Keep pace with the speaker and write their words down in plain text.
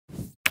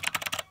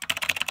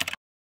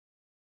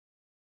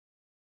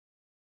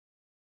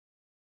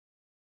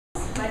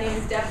My name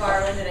is Deb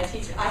Varland, and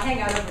I hang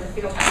out over in the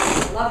field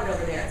house. I love it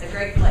over there. It's a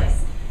great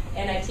place.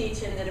 And I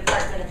teach in the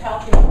Department of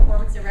Health, Human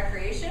Performance, and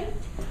Recreation,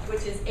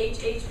 which is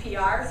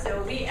HHPR.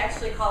 So we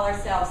actually call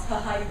ourselves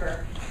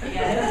hyper.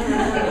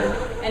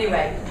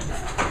 Anyway,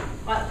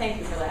 well, thank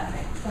you for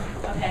laughing.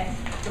 Okay.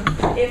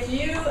 If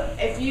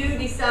you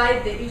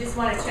decide that you just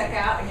want to check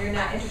out and you're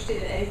not interested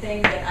in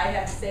anything that I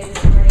have to say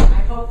this morning,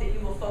 I hope that you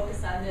will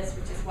focus on this,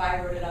 which is why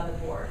I wrote it on the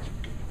board.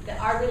 That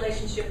our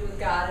relationship with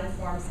God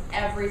informs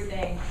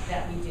everything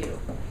that we do.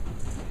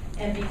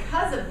 And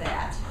because of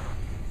that,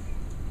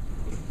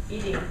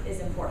 eating is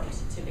important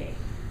to me.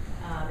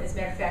 As a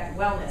matter of fact,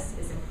 wellness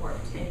is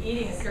important, and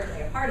eating is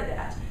certainly a part of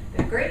that.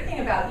 The great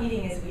thing about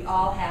eating is we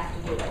all have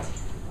to do it.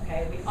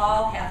 Okay, we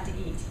all have to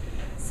eat.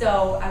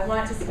 So I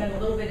want to spend a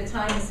little bit of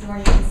time this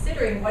morning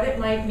considering what it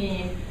might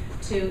mean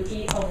to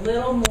eat a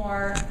little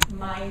more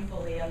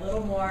mindfully, a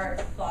little more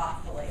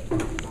thoughtfully.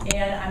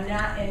 And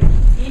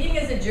eating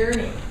is a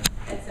journey.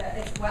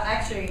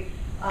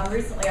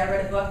 Recently I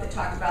read a book that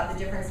talked about the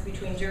difference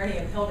between journey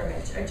and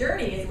pilgrimage. A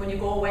journey is when you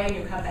go away and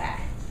you come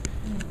back.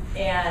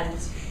 And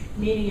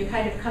meaning you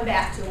kind of come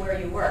back to where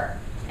you were.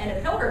 And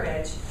a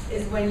pilgrimage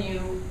is when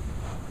you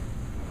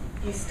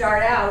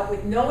start out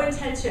with no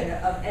intention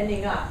of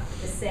ending up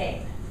the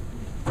same.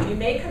 You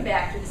may come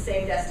back to the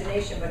same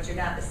destination, but you're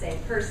not the same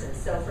person.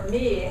 So for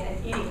me,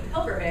 an eating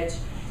pilgrimage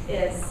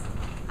is,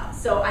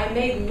 so I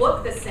may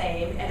look the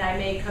same, and I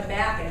may come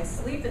back and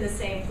sleep in the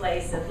same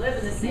place and live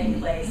in the same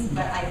place,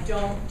 but I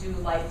don't do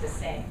life the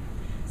same.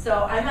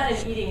 So I'm on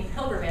an eating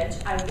pilgrimage.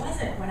 I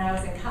wasn't when I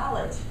was in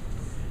college.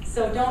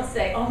 So don't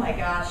say, oh my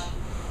gosh.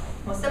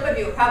 Well, some of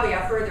you probably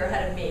are further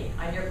ahead of me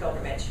on your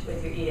pilgrimage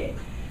with your eating.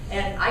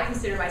 And I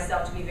consider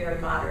myself to be very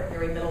moderate,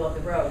 very middle of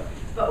the road.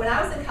 But when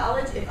I was in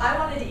college, if I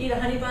wanted to eat a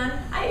honey bun,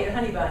 I ate a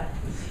honey bun.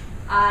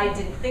 I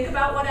didn't think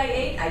about what I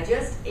ate, I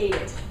just ate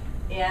it.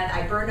 And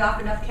I burned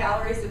off enough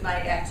calories with my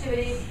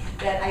activity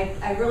that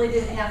I really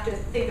didn't have to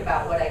think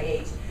about what I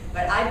ate.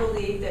 But I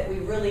believe that we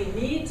really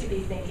need to be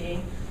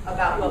thinking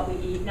about what we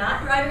eat,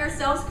 not driving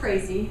ourselves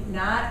crazy,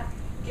 not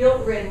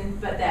guilt-ridden,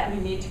 but that we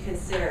need to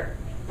consider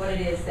what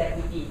it is that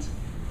we eat.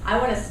 I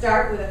want to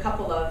start with a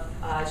couple of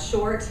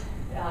short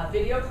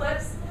video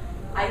clips.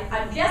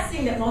 I'm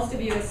guessing that most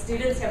of you as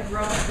students have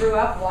grew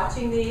up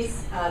watching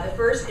these. The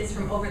first is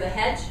from Over the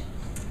Hedge.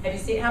 Have you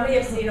seen? How many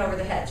have seen Over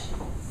the Hedge?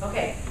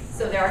 Okay,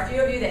 so there are a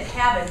few of you that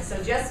haven't.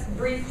 So just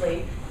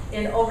briefly,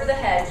 in Over the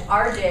Hedge,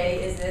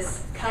 RJ is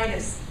this kind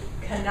of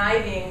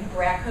conniving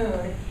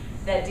raccoon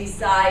that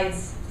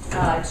decides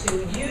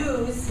to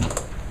use,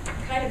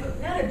 kind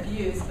of not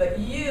abuse, but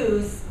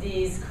use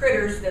these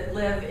critters that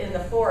live in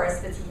the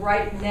forest that's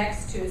right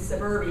next to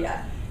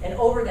suburbia. And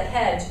Over the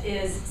Hedge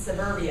is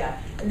suburbia.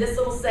 And this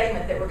little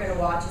segment that we're going to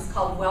watch is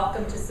called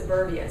Welcome to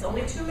Suburbia. It's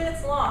only 2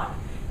 minutes long,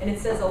 and it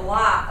says a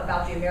lot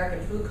about the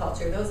American food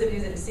culture. Those of you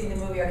that have seen the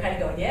movie are kind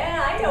of going,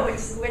 yeah, I know which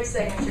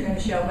segment you're going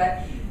to show,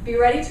 but be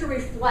ready to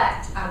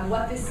reflect on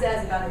what this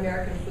says about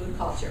American food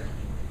culture.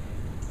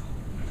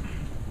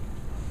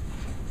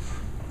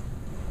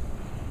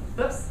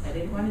 Oops, I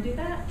didn't want to do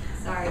that.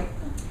 Sorry.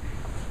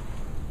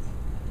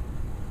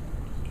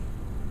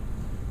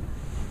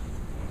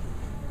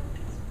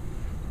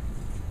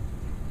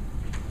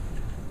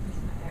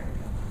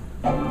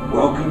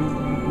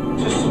 Welcome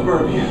to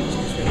suburbia.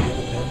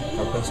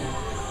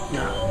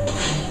 No.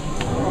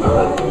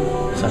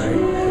 Sorry.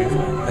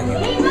 Thank you.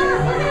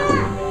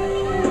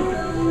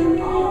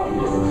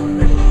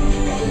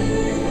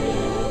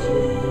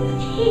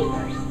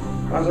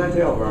 How's that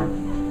tail,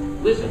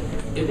 Vern? Listen,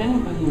 if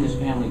anybody in this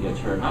family gets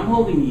hurt, I'm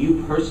holding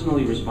you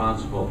personally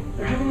responsible.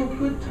 They're having a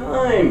good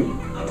time.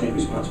 I'll take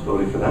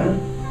responsibility for that.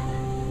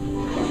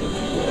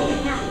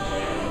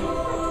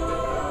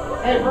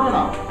 Hey,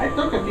 Bruno, I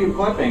took a few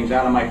clippings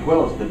out of my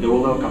quilts to do a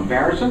little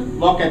comparison.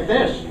 Look at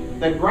this.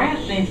 The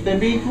grass seems to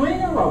be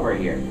greener over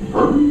here.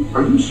 Vern,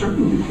 are you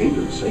certain you came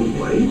to the same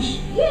place?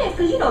 Yeah,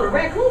 because you know the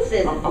raccoon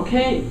says.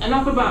 Okay,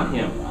 enough about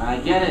him. I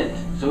get it.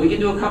 So he can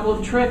do a couple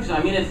of tricks.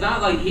 I mean, it's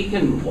not like he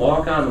can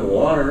walk on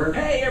water.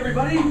 Hey,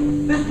 everybody!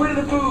 This way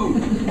to the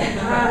food!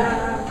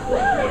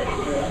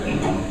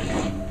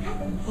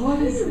 What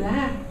is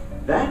that?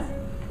 That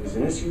is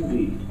an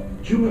SUV.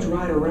 Humans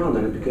ride around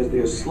in it because they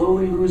are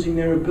slowly losing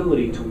their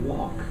ability to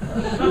walk.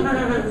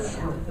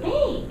 So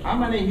big. How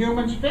many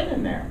humans fit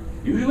in there?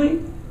 Usually,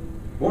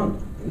 one.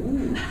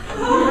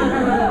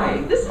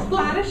 Hi, this is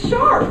Gladys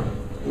Sharp,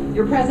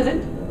 your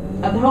president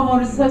of the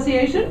Homeowners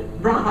Association.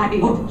 Right.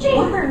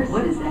 Jeepers.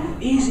 What is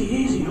that? Easy,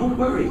 easy, don't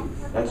worry.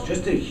 That's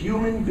just a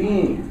human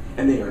being,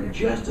 and they are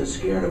just as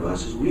scared of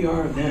us as we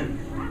are of them.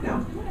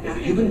 Now, if a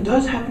human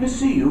does happen to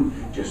see you,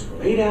 just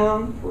lay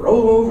down,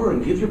 roll over,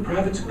 and give your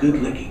privates a good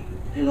licking.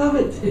 They love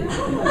it. Your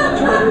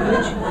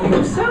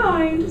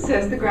sign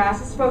says the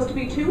grass is supposed to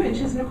be 2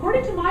 inches, and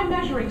according to my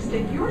measuring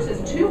stick, yours is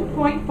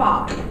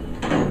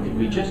 2.5. Did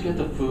we just get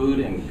the food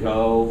and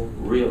go?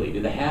 Really? Do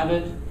they have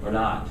it or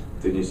not?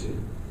 Did you see?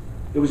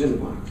 It was in the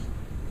box.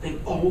 They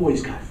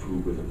always got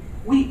food with them.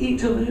 We eat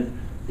to live.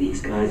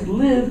 These guys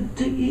live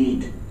to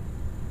eat.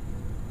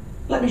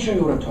 Let me show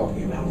you what I'm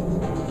talking about.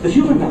 The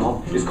human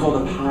mouth is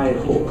called a pied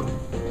hole.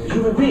 The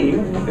human being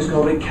is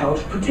called a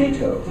couch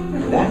potato.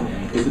 That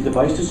is the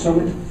device to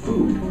summon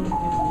food.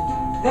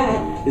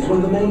 That is one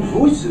of the many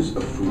voices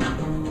of food.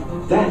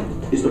 That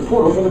is the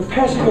portal for the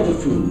passing of the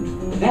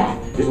food. That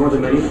is one of the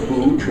many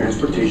food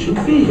transportation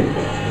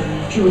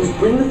vehicles. Humans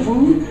bring the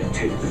food,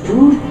 take the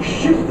food,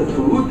 ship the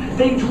food,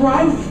 they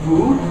drive the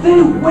food,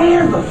 they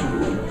wear the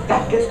food.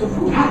 That gets the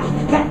food hot.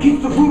 That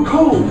keeps the food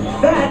cold.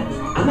 That,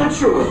 I'm not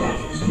sure what that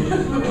is.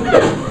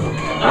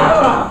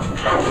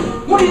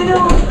 What do you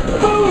know?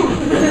 Food!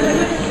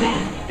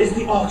 That is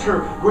the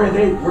altar where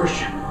they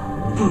worship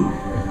food.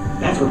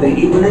 That's what they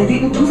eat when they've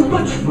eaten too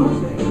much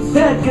food.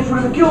 That gets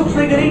rid of the guilt so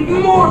they can eat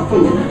more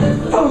food.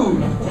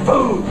 Food!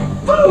 Food!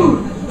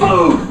 Food!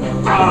 Food!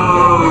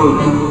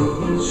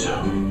 Food!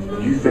 So,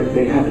 you think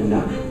they have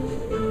enough?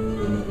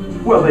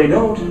 Well, they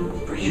don't.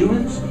 For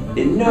humans,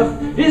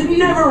 enough is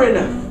never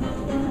enough.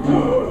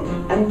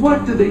 And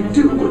what do they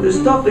do with the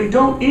stuff they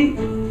don't eat?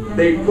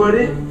 They put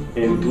it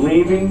in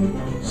gleaming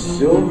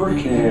silver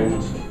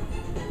cans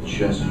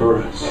just for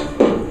us.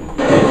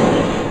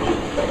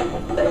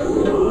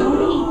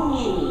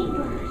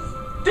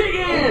 Dig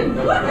in!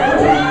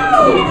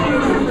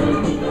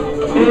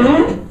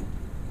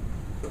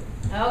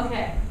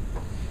 Okay.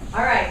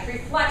 All right,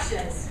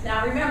 reflections.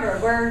 Now remember,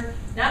 we're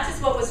not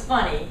just what was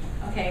funny,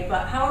 okay,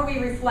 but how are we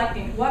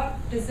reflecting? What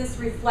does this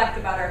reflect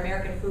about our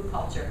American food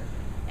culture?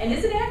 And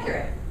is it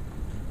accurate?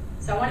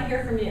 So I want to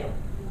hear from you.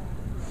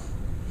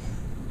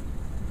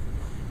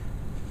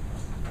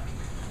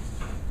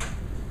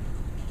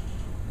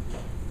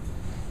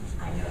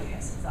 I know you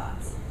have some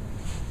thoughts.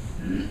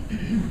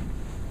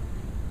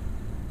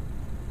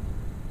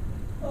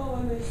 Well,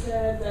 when they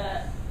said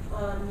that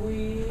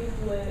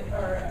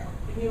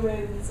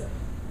humans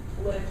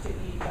live to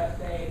eat, but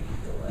they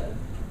eat to live.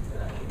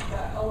 And I think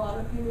that a lot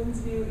of humans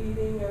view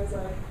eating as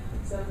like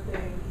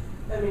something,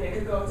 I mean, it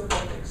could go to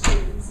both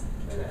extremes,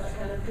 and it like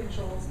kind of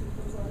controls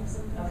people's lives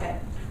sometimes. Okay,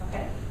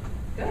 okay,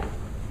 good.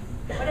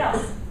 What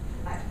else?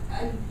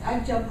 I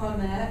jump on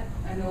that.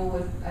 I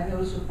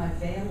notice with my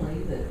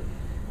family that,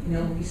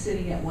 we'll be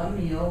sitting at one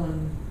meal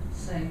and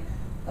saying,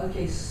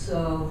 okay,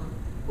 so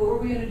what were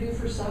we going to do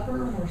for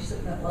supper? And we're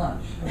sitting at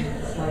lunch.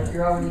 It's like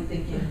you're already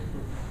thinking.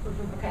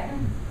 Okay.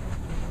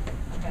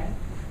 Okay.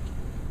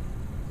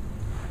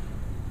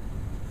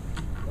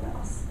 What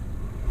else?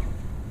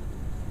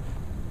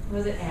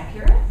 Was it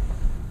accurate?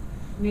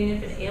 I mean,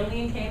 if an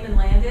alien came and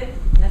landed,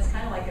 and that's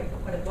kind of like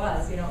what it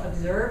was,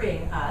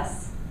 observing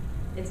us,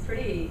 it's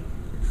pretty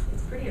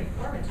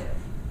informative.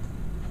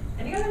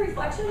 Any other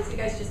reflections? You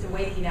guys just are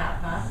waking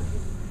up, huh?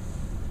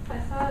 I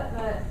thought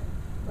that,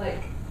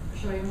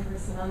 showing a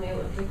person on the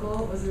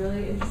elliptical was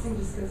really interesting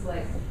just because,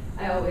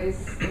 I always,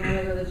 when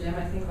I go to the gym,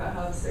 I think about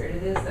how absurd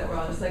it is that we're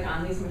all just,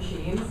 on these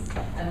machines.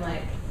 And,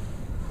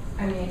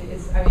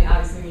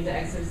 obviously we need to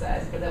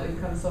exercise, but that we've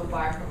come so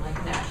far from,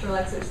 natural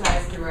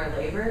exercise through our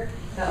labor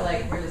that,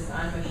 we're just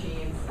on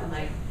machines. And,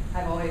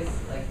 I've always,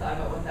 thought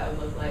about what that would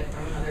look like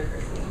from another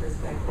person's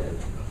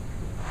perspective.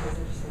 It was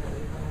interesting that we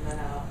pointed that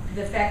out.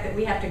 The fact that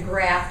we have to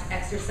graft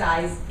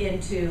exercise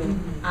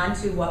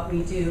onto what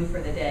we do for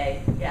the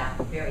day. Yeah,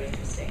 very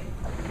interesting.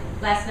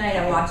 Last night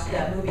I watched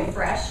the movie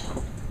Fresh,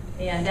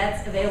 and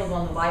that's available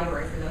in the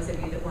library for those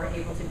of you that weren't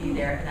able to be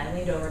there. And I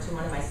leaned over to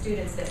one of my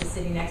students that was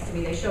sitting next to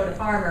me. They showed a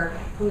farmer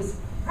who's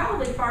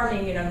probably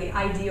farming, the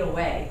ideal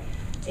way,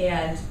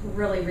 and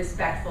really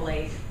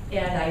respectfully.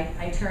 And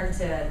I turned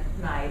to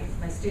my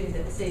student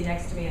that was sitting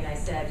next to me and I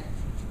said,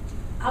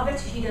 I'll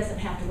bet you he doesn't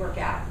have to work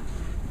out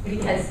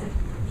because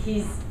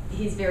he's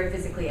very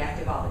physically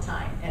active all the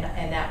time, and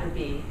that would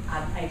be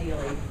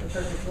ideally the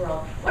perfect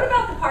world. What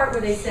about the part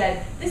where they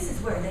said, this is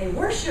where they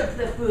worship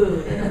the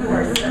food? And of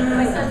course,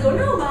 my sons go,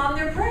 no, Mom,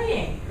 they're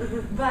praying.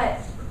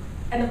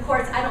 And of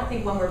course, I don't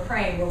think when we're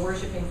praying, we're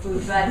worshiping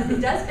food, but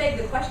it does beg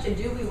the question,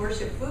 do we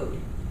worship food?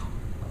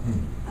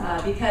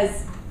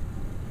 Because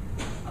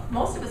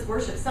most of us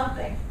worship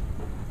something.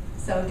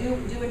 So do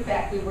in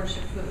fact we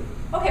worship food?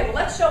 Okay, well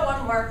let's show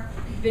one more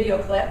video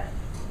clip.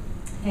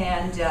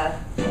 And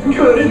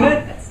good, isn't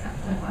it? That's not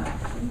one.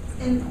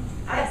 And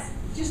Yes.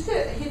 just to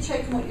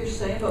hitchhike on what you're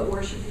saying about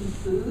worshiping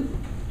food,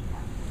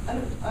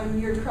 on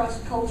your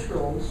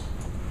cross-culturals,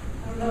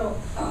 I don't know,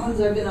 ones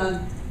I've been on,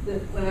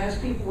 when I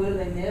ask people what do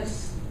they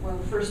miss, one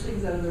of the first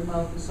things out of their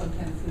mouth is some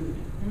kind of food.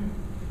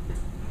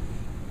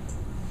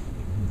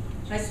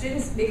 My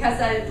students,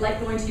 because I like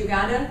going to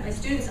Uganda, my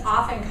students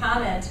often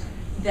comment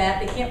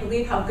that they can't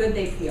believe how good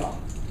they feel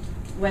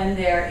when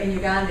they're in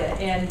Uganda.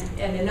 And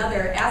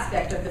another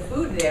aspect of the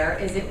food there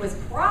is it was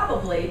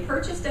probably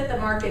purchased at the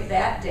market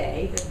that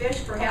day. The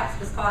fish perhaps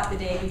was caught the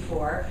day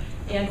before.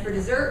 And for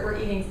dessert, we're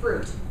eating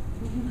fruit.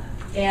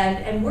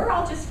 And we're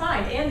all just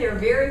fine. And there are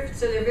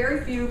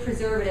very few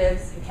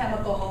preservatives and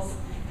chemicals.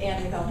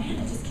 And they go, man,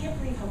 I just can't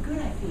believe how good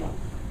I feel.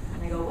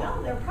 And I go,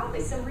 well, there are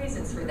probably some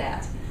reasons for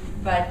that.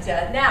 But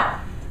now,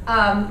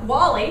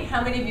 WALL-E,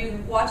 how many of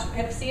you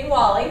have seen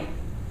WALL-E?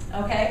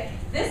 Okay,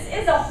 this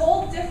is a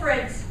whole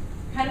different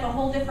kind of a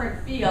whole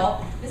different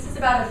feel. This is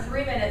about a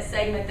 3-minute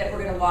segment that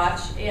we're going to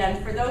watch.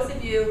 And for those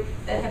of you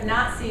that have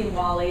not seen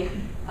WALL-E,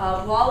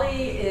 WALL-E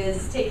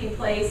is taking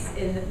place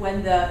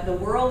when the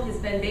world has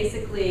been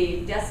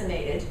basically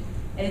decimated,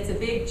 and it's a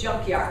big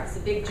junkyard. It's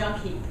a big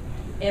junk heap.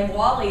 And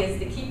WALL-E is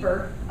the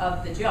keeper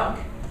of the junk,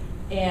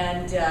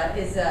 and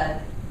is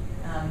a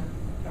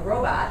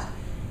robot.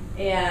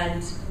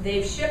 And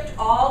they've shipped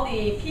all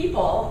the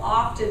people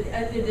off to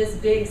this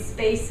big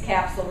space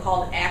capsule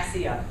called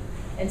Axiom.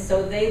 And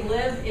so they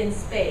live in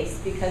space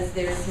because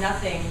there's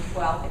nothing,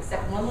 well,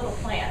 except one little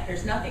plant.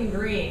 There's nothing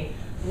green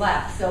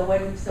left.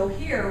 So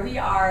here we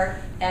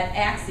are at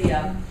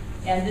Axiom,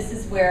 and this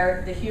is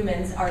where the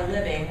humans are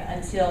living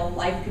until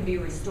life can be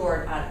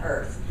restored on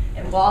Earth.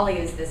 And WALL-E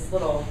is this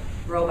little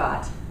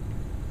robot.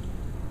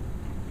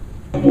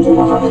 He's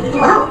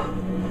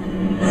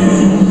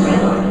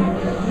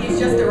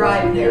just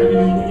arrived there.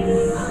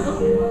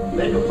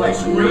 Make a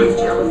place breathe,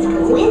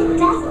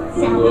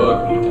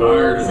 Look, I'm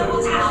tired of this.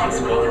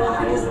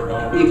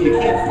 If you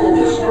can't fool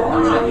the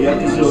straw, you have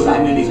to know that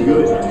any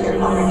good.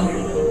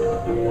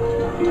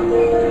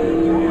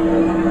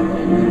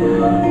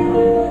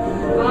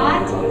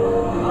 What?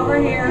 Over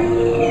here.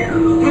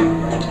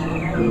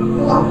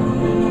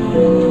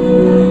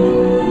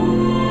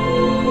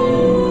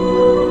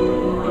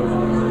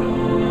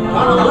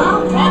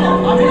 Tunnel,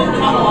 I'm in a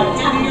tunnel, I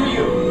can't hear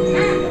you.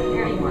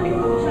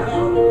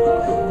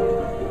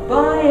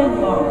 By and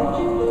large,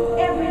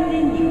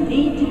 everything you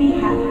need to be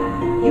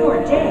happy.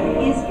 Your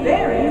day is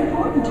very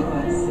important to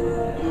us.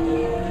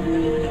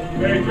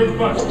 Hey, drink the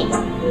bus.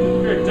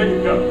 Here, take a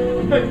cup.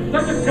 Hey,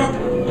 take a cup.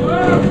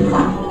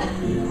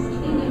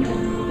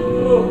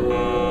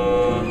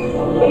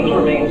 Please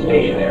remain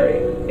stationary.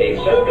 A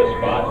service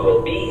bot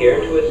will be here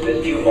to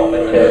assist you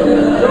momentarily.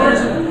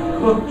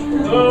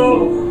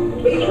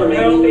 Please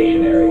remain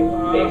stationary. A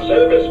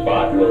service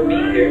bot will be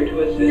here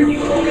to assist you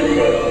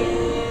momentarily.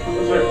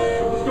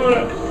 What's going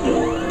on?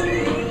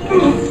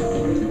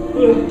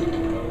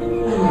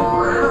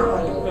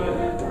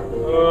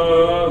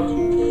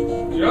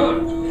 John?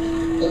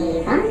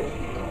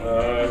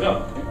 No.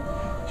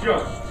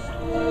 John.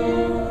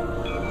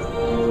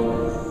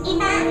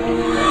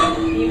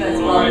 Eva's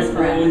Wally's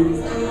friend.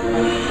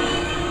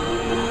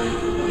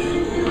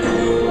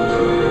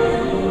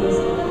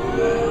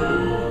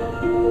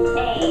 A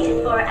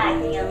is for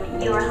Axiom,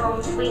 your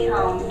home sweet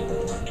home.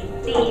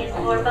 B is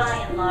for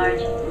by and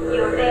large,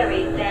 your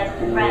very best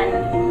friend.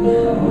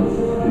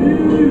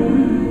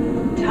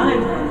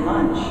 Time for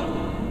lunch.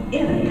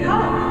 In a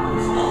cup.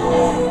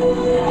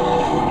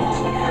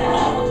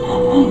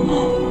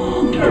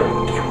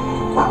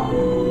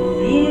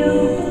 Feel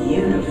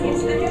beautiful.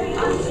 It's the new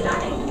I'm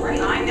stunning, right?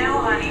 I know,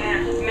 honey.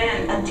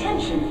 Men.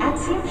 Attention,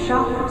 Axiom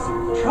shoppers.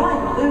 Try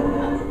blue.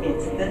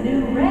 It's the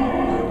new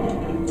red.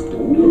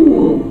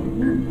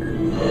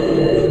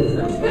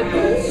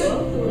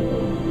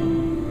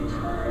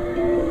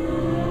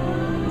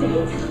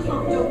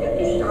 Don't get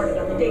me started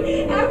on the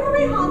date.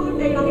 Every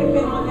holiday I have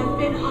been on has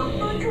been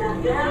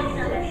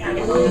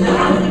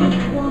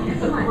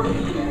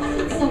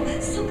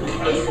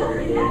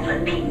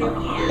I've been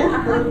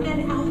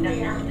out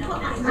there.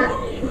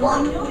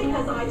 Well, no,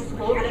 because I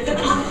swear to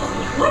God.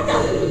 What the?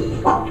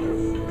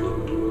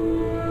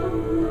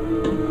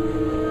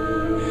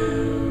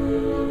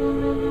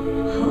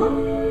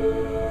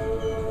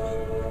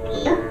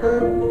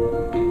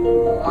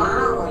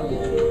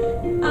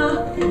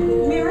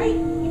 Mary?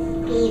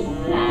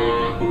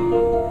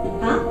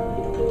 Huh?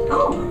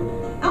 Oh,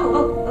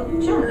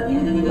 sure.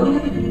 Yeah, go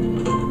ahead.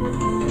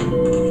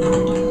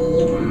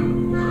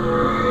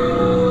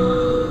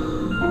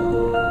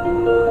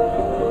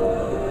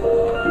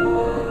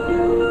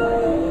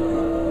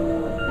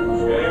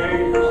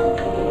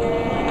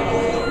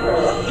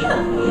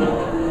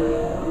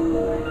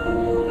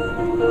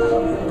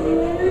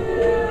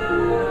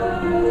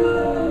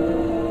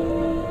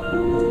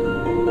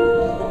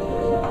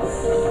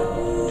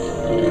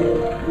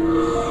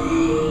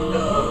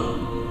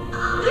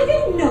 I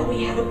didn't know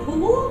we had a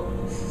pool.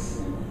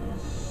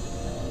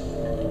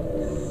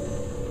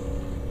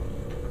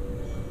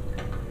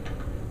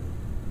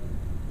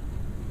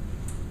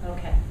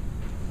 Okay.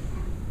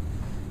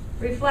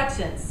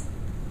 Reflections.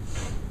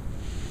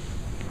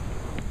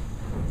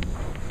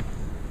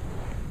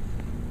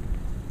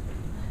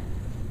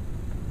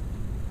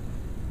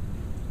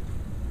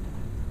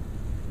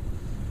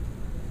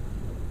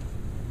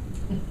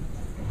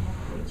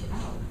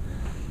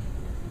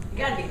 You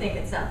gotta be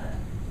thinking something.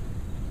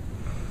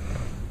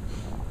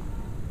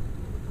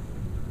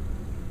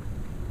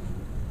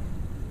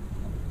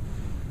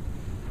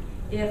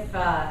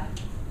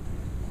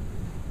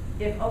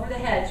 If over the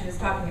hedge was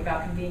talking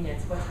about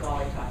convenience, what's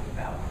Wally talking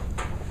about?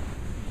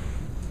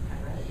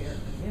 I'd rather hear it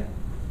from you.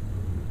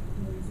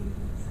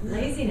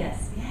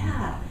 Laziness,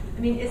 yeah.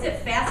 I mean, is it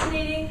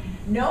fascinating?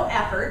 No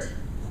effort,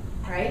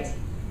 right?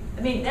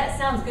 I mean, that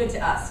sounds good to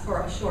us for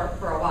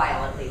a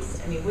while at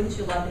least. I mean, wouldn't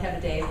you love to have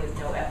a day with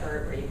no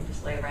effort where you can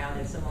just lay around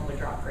and someone would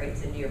drop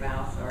grapes into your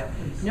mouth? Or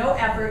no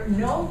effort,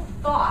 no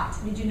thought.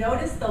 Did you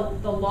notice the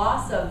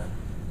loss of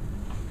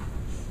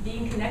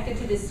being connected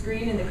to this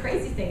screen. And the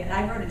crazy thing, and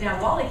I wrote it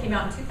down, Wall-E came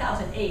out in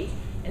 2008,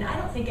 and I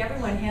don't think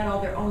everyone had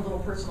all their own little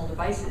personal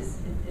devices.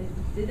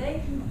 And did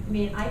they? I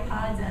mean,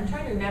 iPods, I'm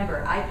trying to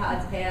remember,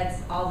 iPods,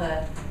 pads, all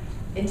the,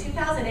 in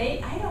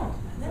 2008, I don't,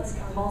 that's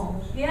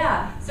cool.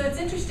 Yeah, so it's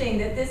interesting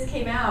that this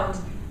came out,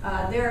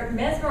 they're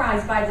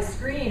mesmerized by the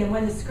screen, and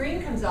when the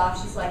screen comes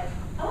off, she's like,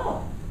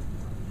 oh,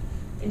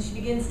 and she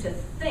begins to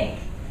think.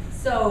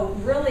 So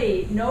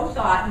really, no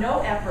thought, no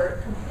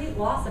effort, complete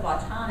loss of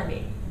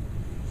autonomy.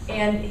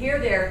 And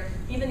here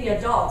even the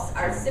adults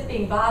are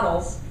sipping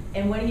bottles,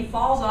 and when he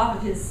falls off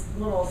of his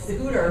little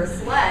scooter or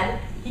sled,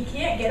 he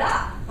can't get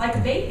up, like a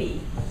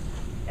baby.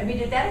 I mean,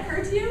 did that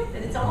occur to you?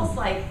 That it's almost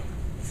like,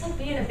 it's like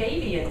being a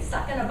baby and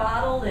stuck in a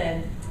bottle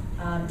and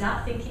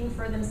not thinking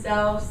for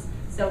themselves.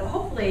 So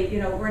hopefully,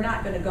 we're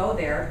not going to go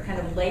there, kind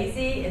of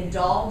lazy,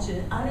 indulged,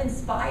 and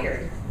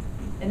uninspired.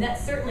 And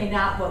that's certainly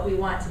not what we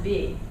want to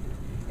be.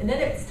 And then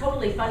it's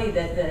totally funny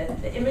that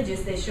the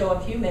images they show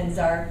of humans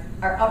are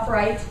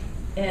upright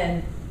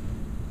and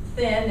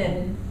thin,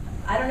 and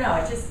I don't know,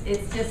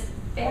 it's just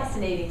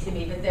fascinating to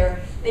me that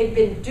they've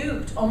been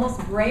duped, almost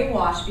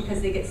brainwashed,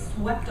 because they get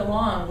swept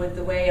along with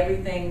the way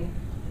everything,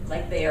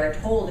 like they are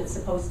told it's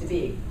supposed to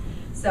be.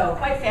 So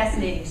quite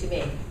fascinating to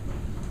me.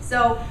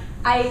 So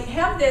I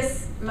have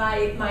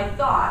my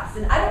thoughts,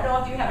 and I don't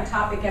know if you have a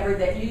topic ever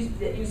that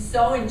you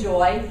so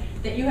enjoy,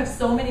 that you have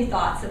so many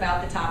thoughts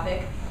about the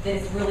topic that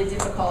it's really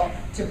difficult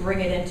to bring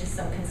it into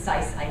some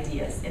concise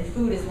ideas. And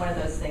food is one of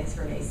those things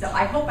for me. So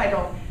I hope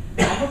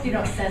you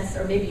don't sense,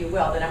 or maybe you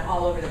will, that I'm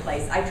all over the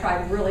place. I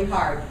tried really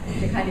hard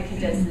to kind of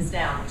condense this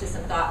down to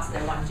some thoughts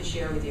that I wanted to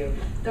share with you.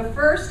 The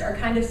first are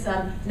kind of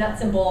some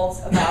nuts and bolts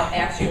about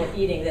actual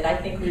eating that I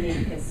think we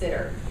need to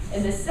consider.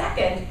 And the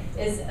second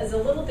is a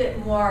little bit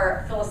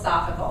more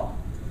philosophical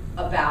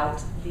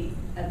about the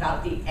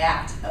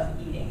act of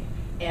eating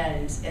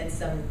and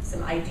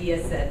some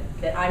ideas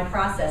that I'm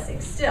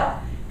processing still,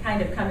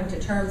 kind of coming to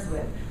terms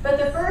with. But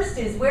the first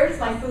is, where does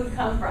my food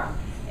come from?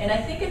 And I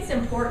think it's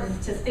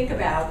important to think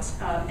about,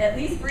 at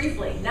least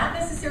briefly, not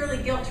necessarily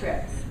guilt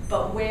trip,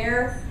 but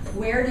where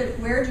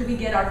do we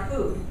get our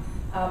food?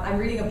 I'm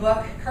reading a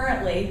book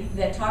currently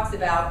that talks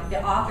about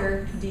the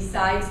author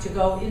decides to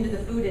go into the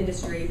food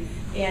industry,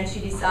 and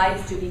she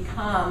decides to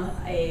become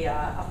a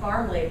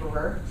farm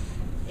laborer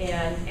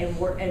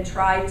and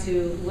try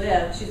to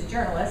live. She's a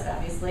journalist,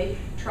 obviously.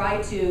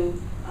 Try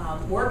to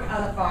work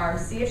on a farm,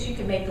 see if she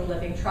can make a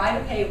living, try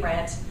to pay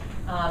rent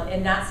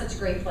in not such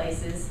great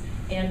places,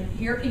 and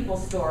hear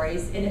people's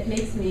stories. And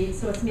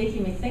it's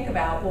making me think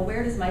about, well,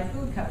 where does my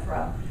food come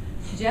from?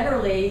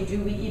 Generally, do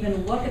we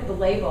even look at the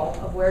label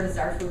of where does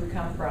our food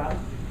come from?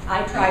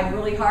 I tried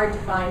really hard to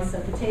find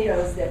some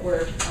potatoes that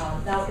were,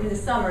 now in the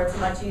summer it's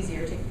much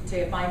easier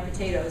to find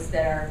potatoes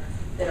that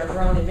are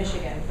grown in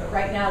Michigan. But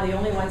right now the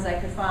only ones I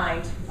could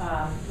find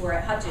were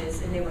at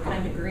Hutch's, and they were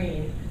kind of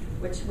green,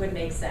 which would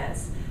make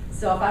sense.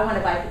 So if I want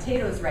to buy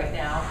potatoes right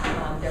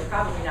now, they're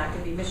probably not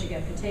going to be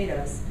Michigan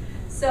potatoes.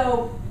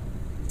 So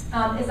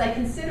as I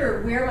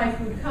consider where my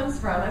food comes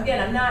from,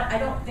 again, I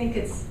don't think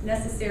it's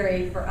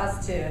necessary for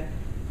us to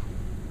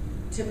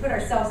put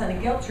ourselves on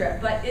a guilt trip,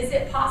 but is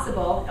it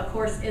possible, of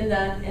course, in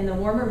the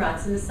warmer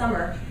months, in the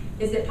summer,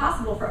 is it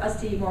possible for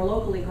us to eat more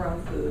locally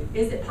grown food?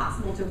 Is it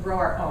possible to grow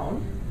our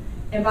own?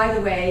 And by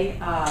the way,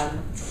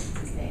 what's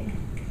his name?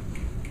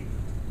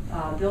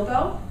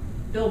 Bilbo,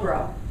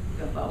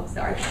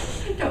 sorry.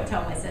 Don't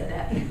tell him I said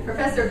that.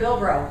 Professor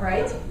Bilbro,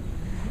 right?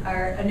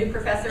 A new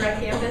professor on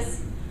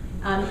campus.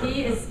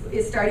 He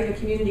is starting a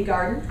community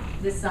garden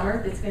this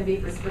summer that's going to be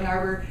for Spring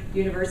Arbor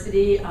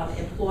University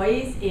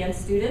employees and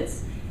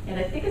students. And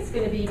I think it's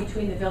going to be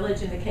between the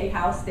village and the K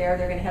house there.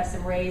 They're going to have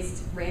some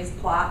raised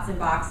plots and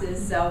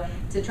boxes, so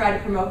to try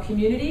to promote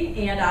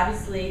community and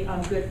obviously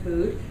good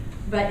food.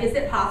 But is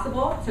it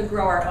possible to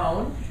grow our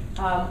own?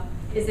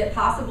 Is it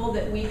possible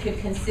that we could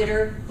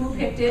consider who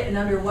picked it and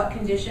under what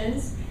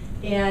conditions?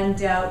 And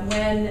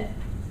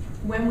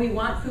when we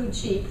want food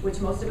cheap, which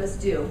most of us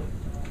do,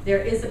 there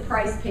is a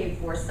price paid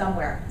for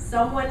somewhere.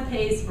 Someone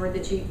pays for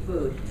the cheap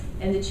food.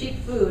 And the cheap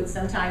food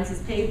sometimes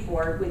is paid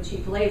for with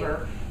cheap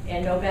labor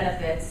and no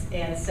benefits.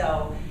 And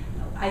so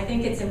I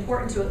think it's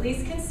important to at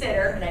least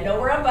consider, and I know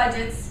we're on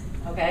budgets,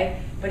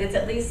 okay, but it's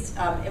at least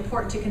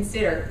important to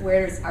consider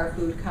where does our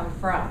food come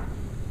from.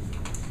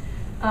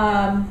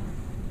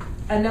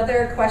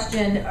 Another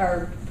question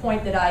or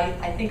point that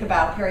I think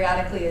about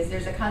periodically is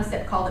there's a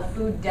concept called a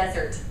food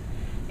desert.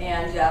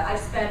 And I've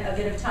spent a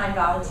bit of time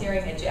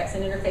volunteering at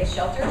Jackson Interfaith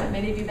Shelter. Have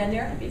many of you been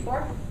there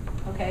before?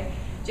 Okay.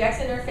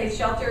 Jackson Interfaith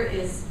Shelter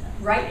is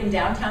right in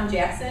downtown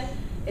Jackson.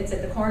 It's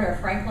at the corner of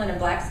Franklin and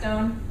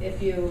Blackstone.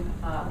 If you've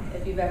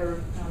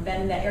ever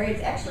been in that area,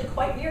 it's actually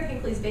quite near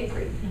Hinckley's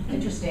Bakery.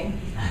 Interesting.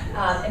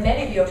 And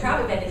many of you have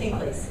probably been to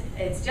Hinckley's.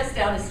 It's just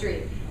down the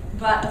street.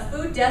 But a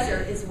food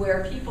desert is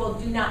where people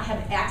do not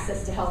have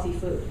access to healthy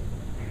food.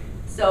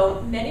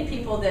 So many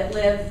people that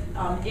live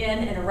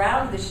in and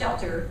around the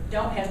shelter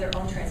don't have their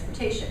own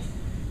transportation.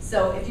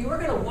 So if you were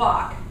going to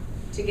walk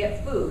to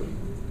get food,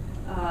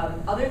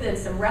 other than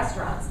some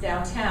restaurants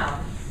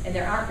downtown, and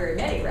there aren't very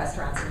many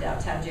restaurants in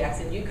downtown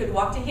Jackson. You could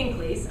walk to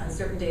Hinckley's on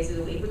certain days of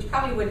the week, which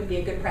probably wouldn't be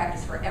a good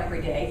practice for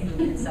everyday food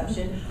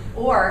consumption.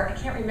 Or, I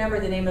can't remember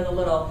the name of the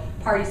little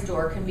party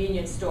store,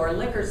 convenience store,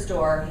 liquor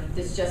store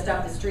that's just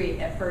up the street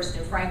at First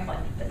and Franklin.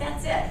 But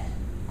that's it.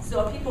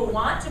 So if people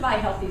want to buy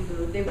healthy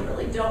food, they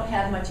really don't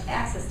have much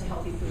access to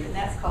healthy food, and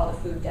that's called a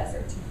food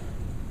desert.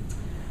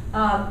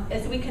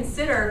 As we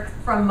consider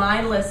from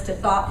mindless to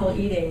thoughtful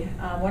eating,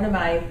 one of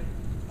my,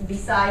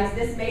 besides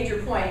this major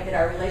point that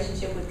our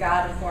relationship with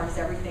God informs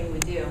everything we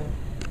do,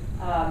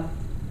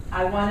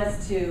 I want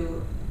us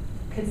to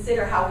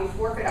consider how we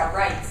forfeit our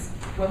rights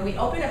when we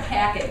open a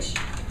package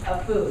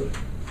of food.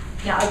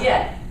 Now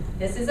again,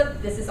 this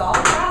is all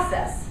a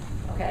process,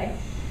 okay?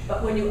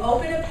 But when you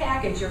open a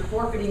package, you're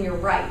forfeiting your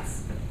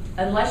rights,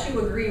 unless you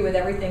agree with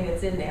everything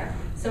that's in there.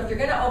 So if you're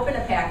going to open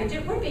a package,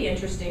 it would be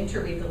interesting to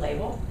read the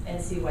label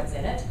and see what's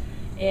in it.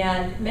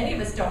 And many of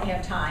us don't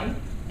have time,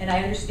 and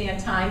I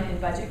understand time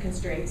and budget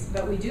constraints,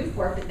 but we do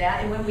forfeit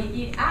that. And when we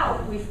eat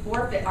out, we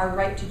forfeit our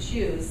right to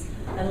choose,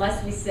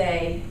 unless we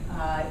say,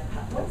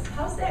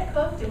 how's that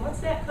cooked and what's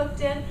that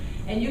cooked in?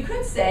 And you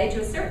could say,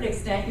 to a certain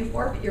extent, you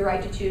forfeit your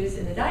right to choose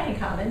in the dining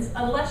commons,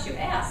 unless you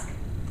ask.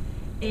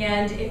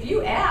 And if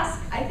you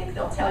ask, I think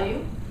they'll tell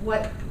you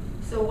what's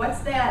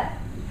that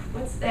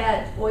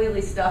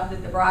oily stuff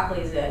that the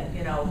broccoli's in,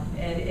 you know,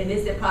 and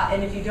is it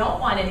and if you don't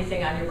want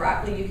anything on your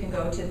broccoli, you can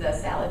go to the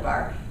salad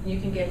bar and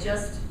you can get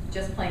just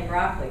plain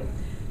broccoli.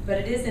 But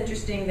it is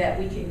interesting that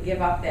we can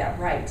give up that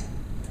right.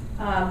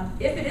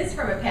 If it is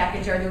from a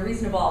package, are there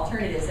reasonable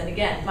alternatives? And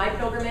again, my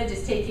pilgrimage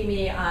is taking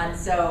me on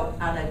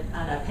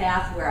a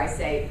path where I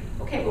say,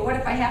 okay, well, what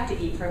if I have to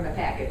eat from a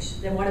package?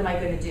 Then what am I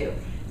going to do?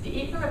 If you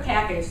eat from a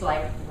package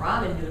like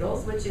ramen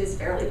noodles, which is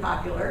fairly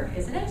popular,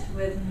 isn't it,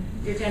 with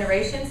your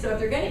generation? So if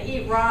you're going to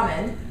eat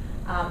ramen,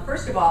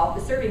 first of all,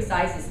 the serving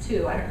size is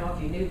 2. I don't know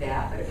if you knew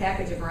that, but a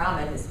package of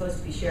ramen is supposed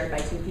to be shared by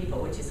 2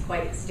 people, which is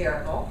quite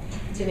hysterical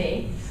to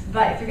me.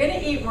 But if you're going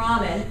to eat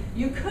ramen,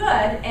 you could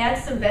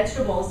add some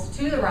vegetables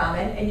to the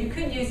ramen, and you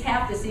could use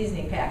half the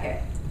seasoning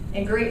packet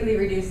and greatly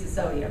reduce the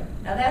sodium.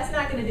 Now that's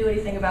not going to do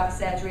anything about the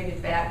saturated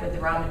fat with the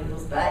ramen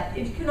noodles, but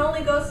if you can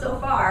only go so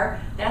far,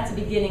 that's a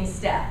beginning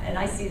step, and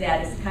I see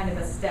that as kind of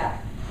a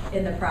step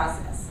in the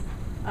process.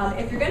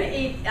 If you're going to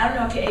eat, I don't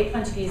know if you ate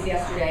punchkis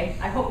yesterday,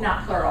 I hope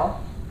not plural,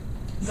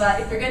 but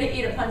if you're going to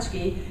eat a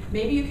punchki,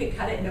 maybe you could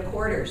cut it into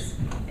quarters,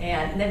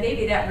 and then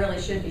maybe that really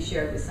should be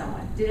shared with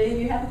someone. Did any of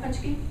you have a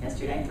punchki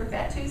yesterday for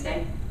Fat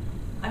Tuesday?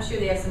 I'm sure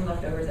they have some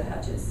leftovers at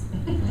Hutch's.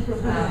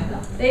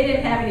 They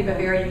didn't have any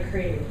Bavarian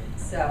cream,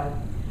 so.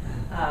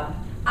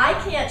 I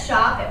can't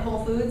shop at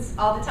Whole Foods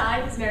all the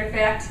time. As a matter of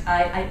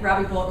fact,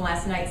 Robbie Bolton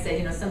last night said,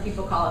 you know, some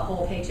people call it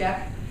whole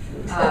paycheck.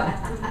 And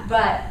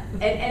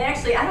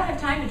actually, I don't have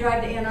time to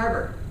drive to Ann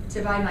Arbor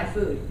to buy my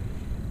food.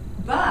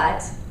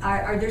 But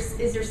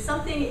is there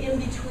something in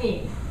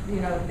between,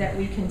 you know, that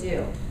we can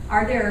do?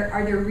 Are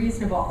there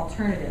reasonable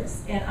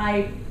alternatives? And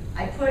I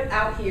put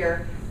out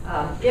here,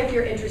 if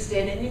you're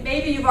interested, and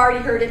maybe you've already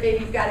heard it,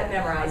 maybe you've got it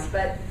memorized,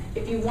 but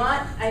if you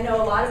want, I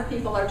know a lot of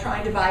people are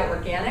trying to buy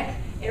organic,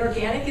 and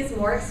organic is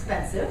more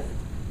expensive.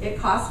 It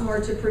costs more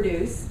to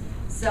produce.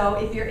 So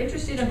if you're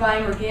interested in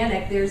buying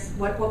organic, there's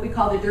what we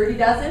call the Dirty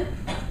Dozen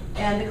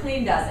and the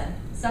Clean Dozen.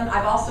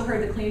 I've also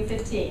heard the Clean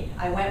 15.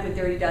 I went with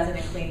Dirty Dozen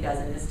and Clean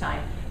Dozen this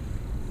time.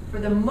 For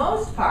the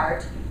most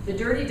part, the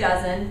Dirty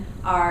Dozen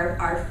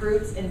are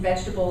fruits and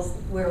vegetables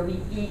where we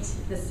eat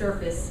the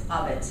surface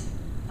of it.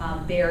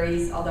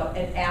 Berries,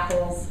 and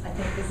apples, I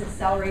think, is it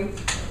celery?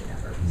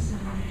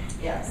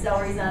 Yeah,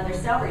 celery's on there.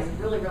 Celery's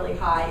really, really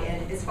high,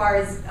 and as far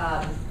as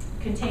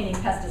containing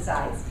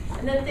pesticides.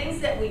 And then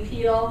things that we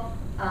peel,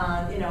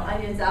 you know,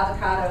 onions,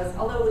 avocados,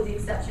 although with the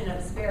exception of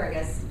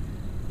asparagus,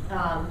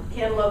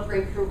 cantaloupe,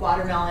 grapefruit,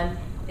 watermelon,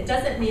 it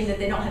doesn't mean that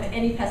they don't have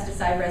any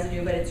pesticide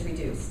residue, but it's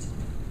reduced.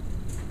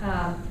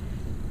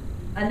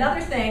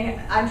 Another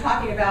thing, I'm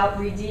talking about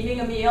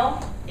redeeming a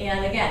meal,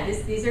 and again,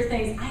 these are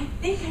things, I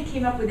think I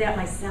came up with that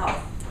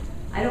myself.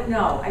 I don't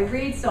know. I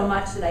read so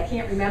much that I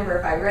can't remember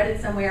if I read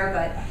it somewhere,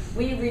 but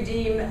we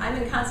redeem,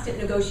 I'm in constant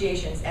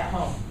negotiations at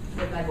home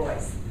with my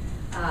boys.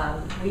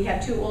 We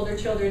have 2 older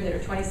children that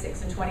are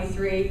 26 and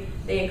 23.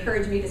 They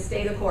encourage me to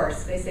stay the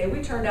course. They say,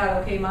 we turned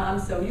out okay, Mom,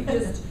 so you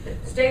just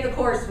stay the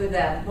course with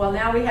them. Well,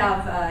 now we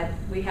have an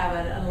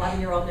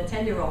 11-year-old and a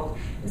 10-year-old.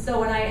 And so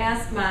when I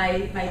ask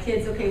my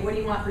kids, okay, what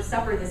do you want for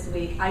supper this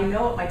week? I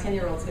know what my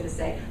 10-year-old's going to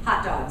say,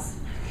 hot dogs.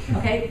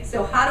 Okay,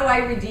 so how do I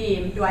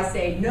redeem? Do I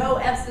say, no,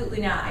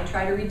 absolutely not? I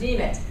try to redeem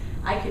it.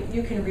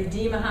 You can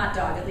redeem a hot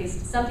dog, at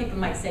least some people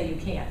might say you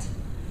can't.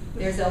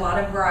 There's a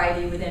lot of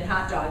variety within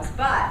hot dogs,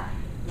 but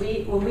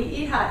when we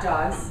eat hot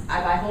dogs,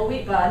 I buy whole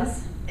wheat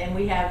buns, and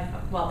we have,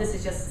 well, this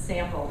is just a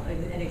sample,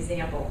 an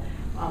example.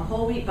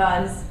 Whole wheat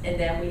buns, and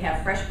then we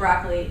have fresh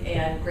broccoli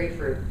and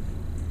grapefruit.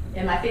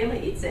 And my family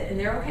eats it, and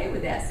they're okay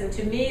with that. So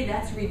to me,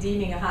 that's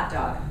redeeming a hot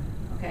dog,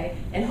 okay?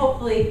 And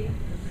hopefully,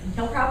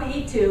 He'll probably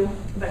eat 2,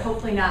 but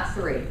hopefully not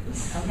 3,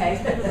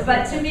 okay?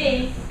 But to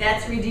me,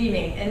 that's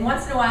redeeming. And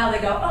once in a while they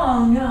go,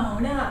 oh no,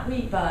 not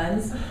wheat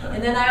buns.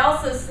 And then I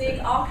also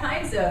sneak all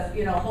kinds of,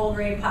 whole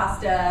grain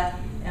pasta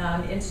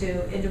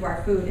into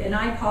our food. And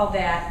I call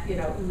that,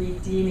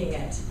 redeeming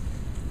it.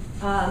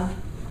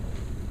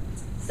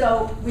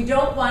 So we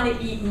don't want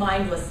to eat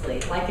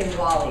mindlessly, like in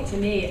WALL-E. To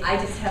me, I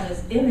just have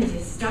those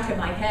images stuck in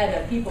my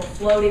head of people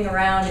floating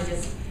around and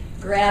just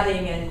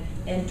grabbing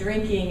and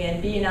drinking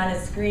and being on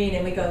a screen,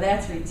 and we go,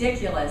 that's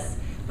ridiculous.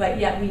 But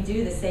yet we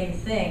do the same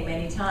thing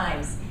many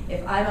times.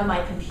 If I'm on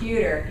my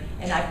computer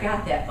and I've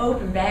got that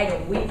open bag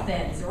of Wheat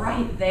Thins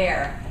right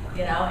there,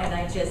 and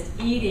I'm just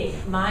eating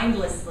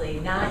mindlessly,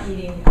 not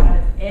eating out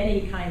of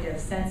any kind of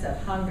sense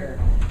of hunger,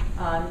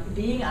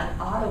 being on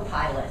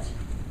autopilot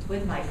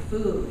with my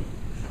food,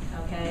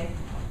 okay?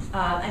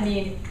 I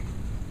mean,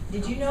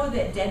 did you know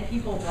that dead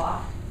people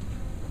walk?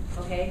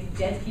 Okay,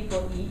 dead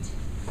people eat.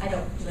 I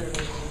don't literally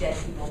mean dead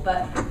people,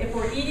 but if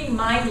we're eating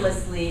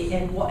mindlessly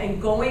and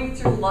going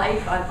through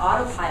life on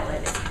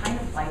autopilot, it's kind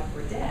of like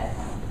we're dead.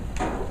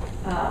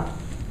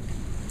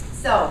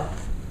 So,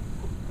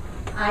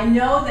 I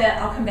know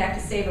that, I'll come back to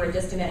savor in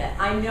just a minute.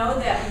 I know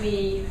that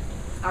we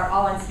are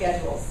all on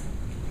schedules,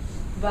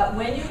 but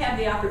when you have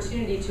the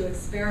opportunity to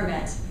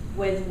experiment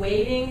with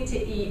waiting to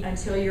eat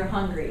until you're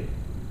hungry,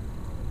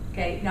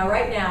 okay, now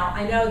right now,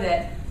 I know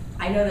that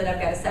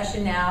I've got a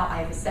session now, I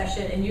have a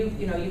session, and you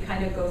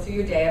kind of go through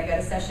your day. I've got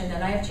a session,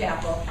 then I have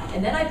chapel,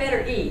 and then I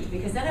better eat,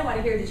 because then I want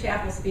to hear the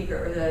chapel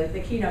speaker, or the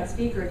keynote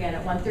speaker again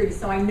at 1:30,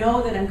 so I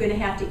know that I'm going to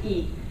have to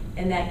eat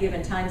in that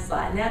given time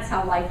slot, and that's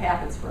how life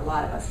happens for a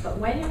lot of us. But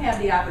when you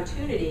have the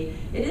opportunity,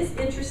 it is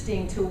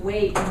interesting to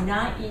wait and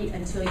not eat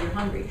until you're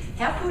hungry.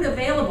 Have food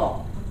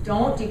available.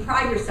 Don't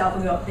deprive yourself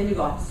and then you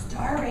go, I'm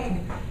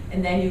starving,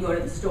 and then you go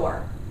to the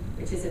store,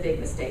 which is a big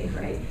mistake,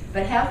 right?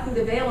 But have food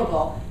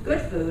available,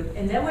 good food,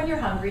 and then when you're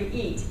hungry,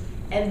 eat.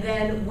 And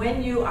then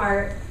when you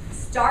are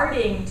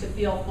starting to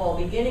feel full,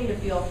 beginning to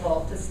feel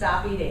full, to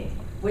stop eating,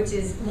 which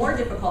is more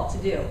difficult to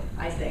do,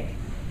 I think.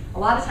 A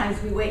lot of times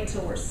we wait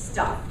until we're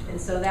stuffed, and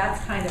so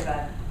that's kind of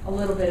a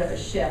little bit of a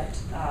shift.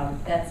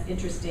 That's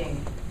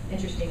interesting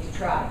to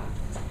try.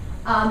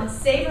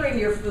 Savoring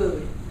your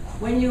food.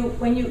 When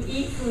you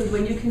eat food,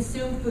 when you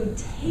consume food,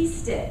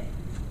 taste it.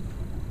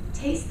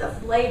 Taste the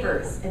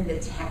flavors and the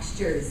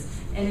textures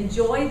and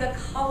enjoy the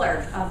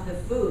color of the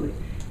food.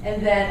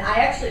 And then I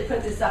actually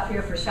put this up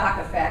here for shock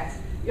effect.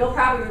 You'll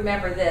probably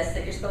remember this,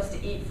 that you're supposed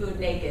to eat food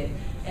naked.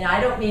 And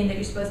I don't mean that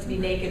you're supposed to be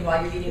naked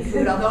while you're eating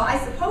food, although I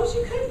suppose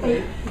you could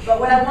be.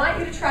 But what I want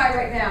you to try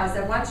right now is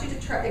I want you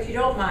to try, if you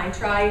don't mind,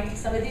 try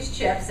some of these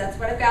chips. That's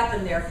what I've got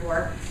them there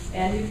for.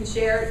 And you can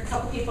share, a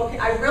couple people.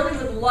 I really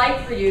would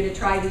like for you to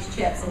try these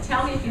chips and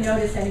tell me if you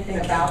notice anything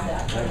about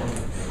them.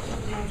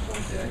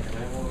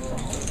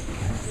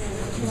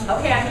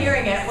 Okay, I'm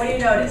hearing it. What do you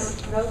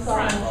notice? No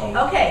salt.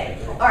 Okay,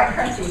 all right,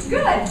 crunchy.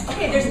 Good.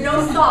 Okay, there's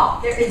no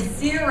salt. There is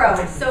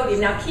 0 sodium.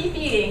 Now keep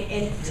eating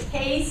and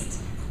taste.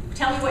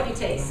 Tell me what you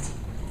taste.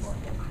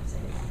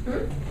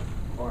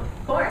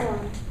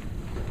 Corn.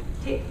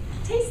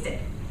 Taste it.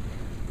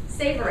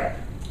 Savor it.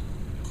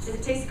 Does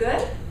it taste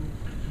good?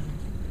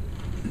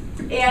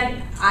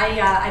 And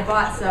I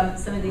bought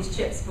some of these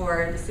chips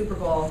for the Super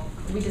Bowl.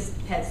 We just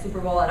had Super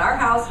Bowl at our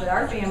house with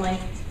our family,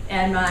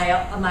 and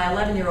my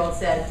 11-year-old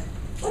said,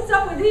 "What's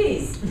up with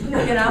these?"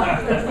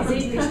 He's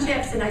eating these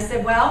chips, and I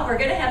said, "Well, we're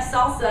going to have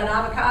salsa and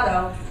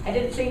avocado." I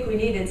didn't think we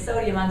needed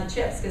sodium on the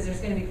chips because there's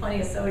going to be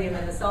plenty of sodium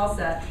in the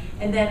salsa.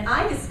 And then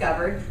I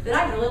discovered that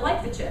I really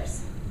like the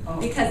chips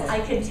because I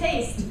can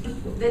taste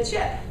the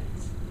chip.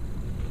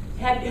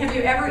 Have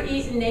you ever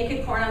eaten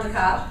naked corn on the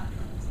cob?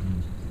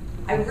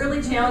 I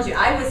really challenge you.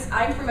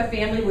 I'm from a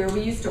family where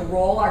we used to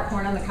roll our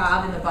corn on the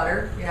cob in the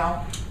butter,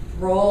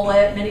 roll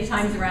it many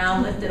times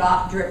around, lift it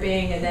off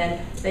dripping, and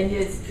then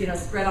you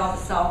spread all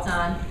the salt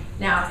on.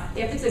 Now,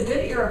 if it's a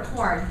good ear of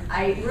corn,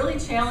 I really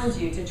challenge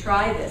you to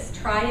try this.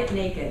 Try it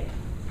naked.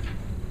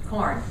 The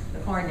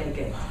corn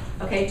naked.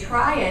 Okay,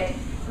 try it,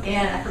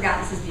 and I forgot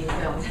this is being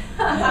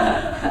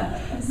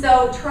filmed.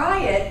 So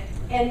try it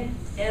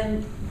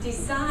and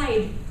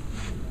decide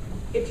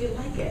if you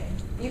like it.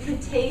 You can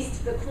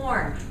taste the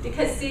corn.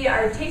 Because see,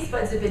 our taste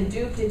buds have been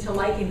duped into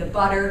liking the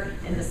butter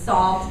and the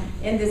salt.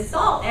 And the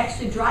salt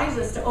actually drives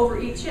us to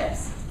overeat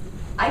chips.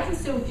 I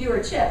consume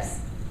fewer chips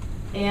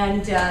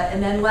and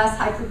then less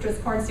high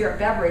fructose corn syrup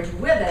beverage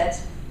with it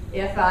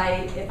if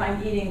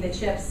I'm eating the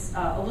chips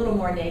a little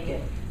more naked.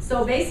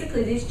 So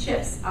basically these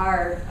chips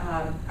are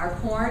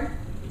corn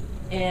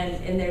and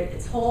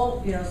it's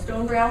whole,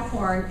 stone ground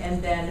corn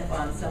and then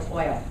some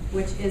oil,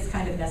 which is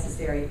kind of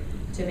necessary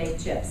to make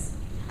chips.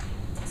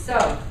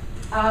 So,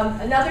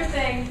 another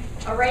thing,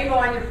 a rainbow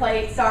on your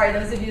plate. Sorry,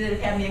 those of you that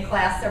have had me in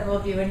class, several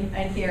of you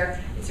in here.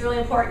 It's really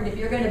important, if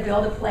you're going to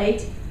build a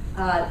plate,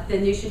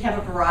 then you should have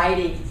a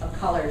variety of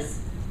colors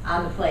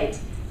on the plate.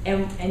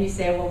 And you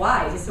say, well,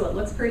 why? Just so it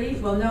looks pretty?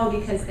 Well, no,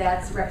 because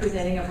that's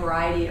representing a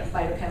variety of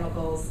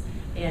phytochemicals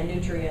and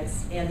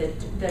nutrients. And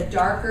the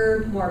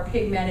darker, more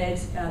pigmented,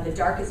 the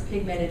darkest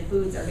pigmented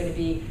foods are going to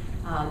be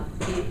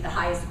be the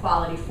highest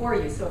quality for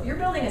you. So if you're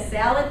building a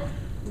salad,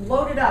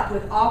 load it up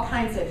with all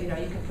kinds of, you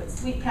can put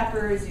sweet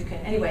peppers,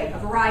 anyway, a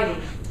variety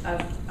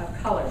of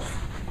colors.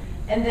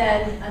 And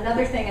then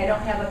another thing I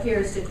don't have up here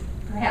is to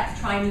perhaps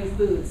try new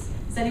foods.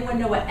 Does anyone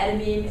know what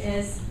edamame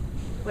is?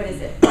 What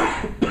is it?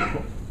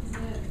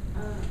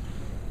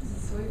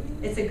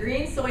 It's a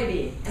green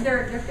soybean, and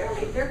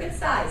they're good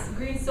size,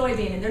 green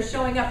soybean, and they're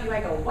showing up. You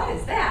might go, what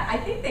is that? I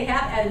think they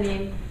have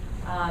edamame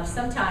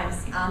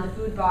sometimes on the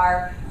food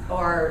bar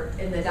or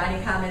in the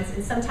dining commons,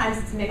 and sometimes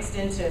it's mixed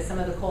into some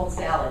of the cold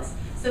salads.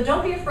 So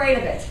don't be afraid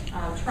of it.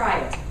 Try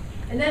it.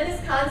 And then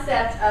this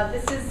concept of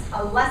this is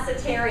a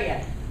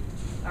lessitarian,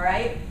 all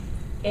right?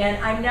 And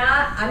I'm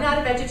not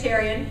a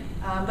vegetarian,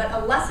 but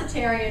a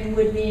lessitarian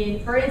would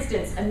mean, for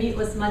instance, a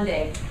meatless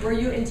Monday, where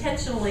you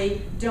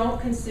intentionally don't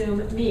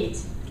consume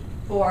meat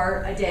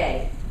for a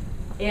day.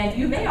 And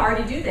you may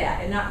already do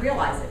that and not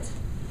realize it.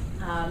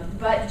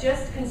 But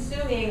just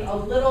consuming a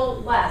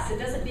little less, it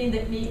doesn't mean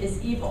that meat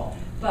is evil,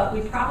 but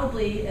we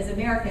probably, as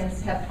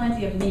Americans, have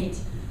plenty of meat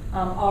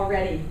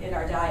already in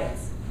our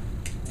diets.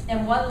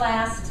 And one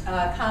last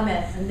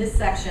comment in this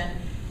section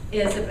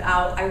is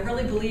about, I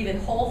really believe in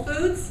whole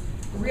foods,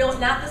 real,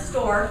 not the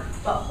store,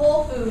 but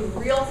whole food,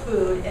 real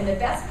food. And the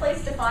best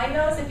place to find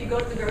those, if you go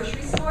to the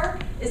grocery store,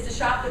 is to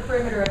shop the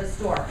perimeter of the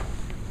store.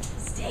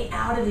 Stay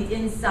out of the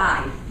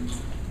inside.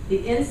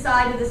 The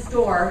inside of the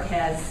store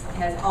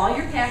has all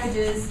your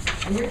packages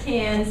and your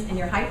cans and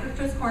your high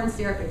fructose corn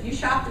syrup. If you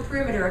shop the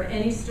perimeter of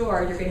any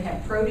store, you're going to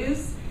have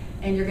produce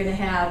and you're going to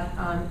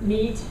have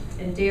meat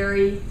and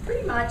dairy.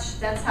 Pretty much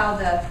that's how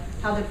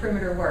the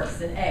perimeter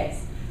works, and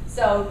eggs.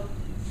 So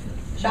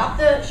shop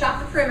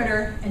the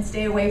perimeter and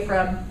stay away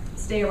from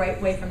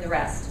the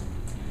rest.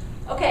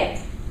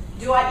 Okay,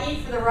 do I eat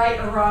for the right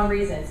or wrong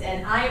reasons?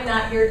 And I am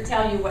not here to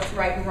tell you what's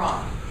right and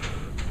wrong.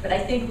 But I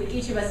think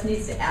each of us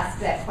needs to ask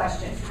that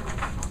question.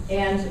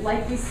 And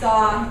like we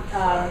saw,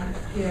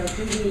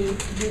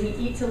 do we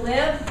eat to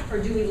live or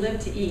do we live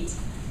to eat?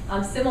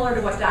 Similar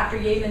to what Dr.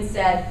 Yeaman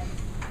said,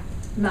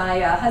 my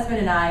husband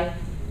and I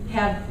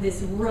had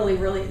these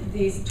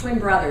twin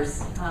brothers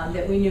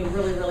that we knew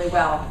really, really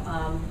well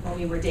when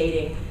we were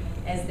dating,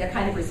 as they're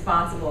kind of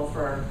responsible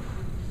for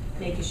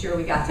making sure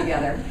we got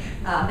together.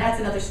 That's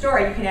another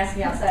story. You can ask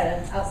me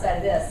outside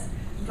of this.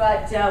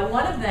 But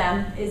one of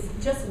them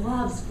just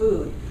loves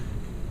food.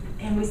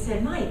 And we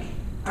said, Mike,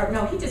 or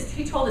no,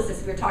 he told us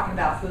this, we were talking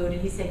about food,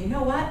 and he said, you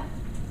know what?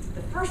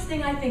 The first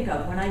thing I think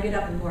of when I get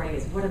up in the morning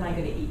is, what am I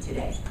going to eat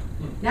today?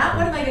 Not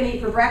what am I going to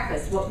eat for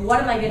breakfast,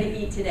 what am I going to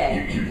eat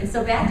today? And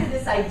so back to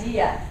this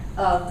idea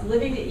of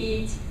living to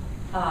eat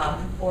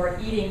or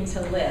eating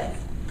to live.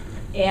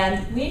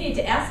 And we need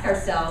to ask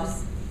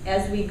ourselves,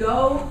 as we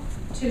go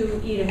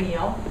to eat a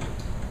meal,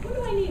 what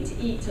do I need to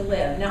eat to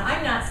live? Now,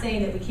 I'm not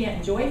saying that we can't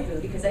enjoy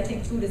food, because I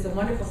think food is a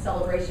wonderful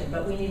celebration,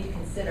 but we need to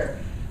consider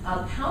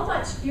how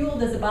much fuel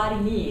does a body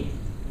need?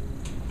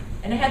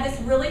 And I had this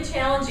really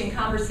challenging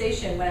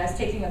conversation when I was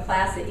taking a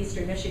class at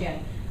Eastern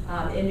Michigan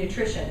in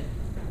nutrition.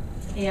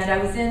 And I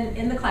was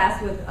in the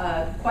class with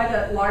quite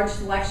a large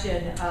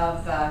selection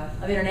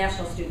of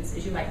international students,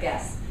 as you might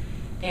guess.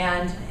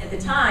 And at the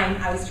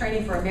time, I was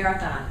training for a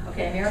marathon.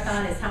 Okay, a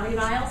marathon is how many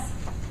miles?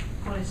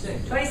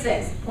 26.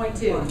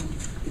 26.2.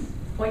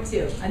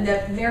 0.2, and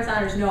the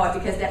marathoners know it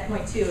because that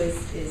 0.2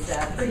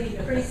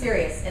 is pretty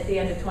serious at the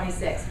end of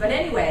 26. But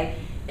anyway,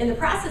 in the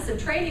process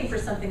of training for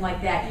something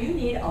like that, you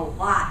need a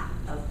lot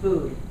of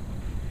food.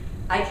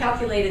 I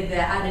calculated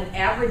that on an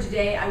average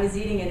day, I was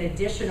eating an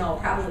additional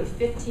probably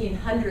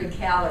 1,500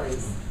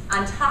 calories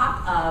on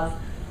top of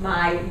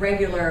my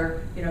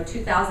regular,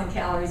 2,000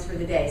 calories for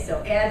the day.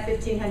 So add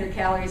 1,500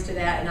 calories to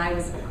that, and I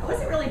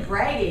wasn't really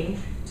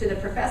bragging to the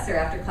professor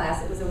after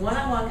class. It was a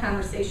one-on-one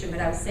conversation, but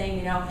I was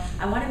saying,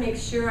 I want to make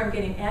sure I'm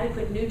getting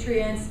adequate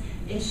nutrients.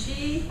 And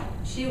she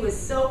was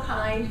so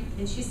kind,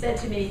 and she said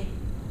to me,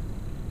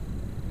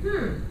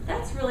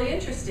 that's really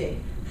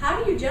interesting.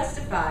 How do you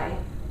justify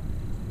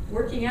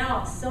working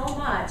out so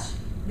much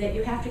that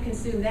you have to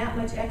consume that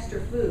much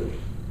extra food?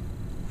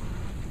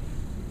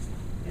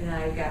 And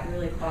I got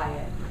really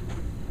quiet.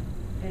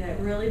 And it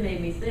really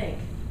made me think.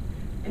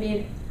 I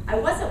mean, I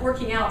wasn't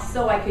working out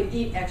so I could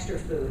eat extra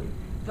food,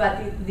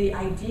 but the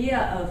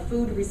idea of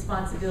food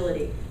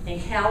responsibility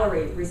and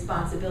calorie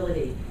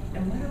responsibility,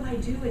 and what do I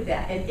do with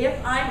that? And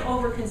if I'm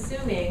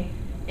over-consuming,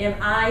 and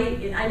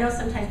I know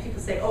sometimes people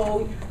say,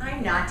 oh,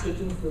 I'm not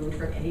taking food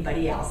from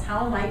anybody else.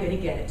 How am I going to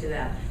get it to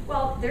them?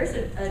 Well, there's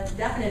a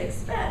definite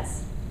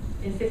expense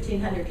in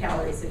 1,500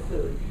 calories of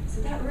food.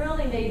 So that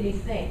really made me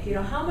think,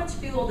 how much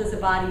fuel does a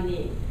body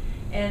need?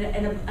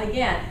 And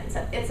again,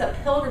 it's a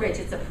pilgrimage,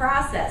 it's a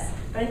process,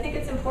 but I think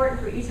it's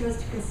important for each of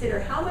us to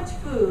consider how much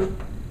food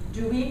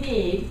do we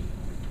need,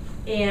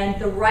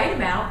 and the right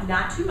amount,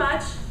 not too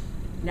much,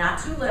 not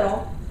too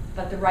little,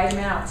 but the right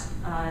amount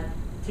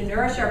to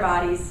nourish our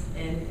bodies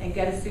and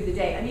get us through the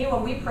day. I mean,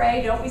 when we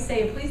pray, don't we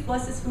say, please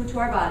bless this food to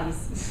our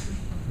bodies,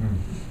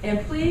 and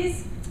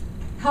please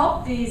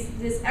help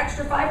this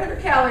extra 500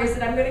 calories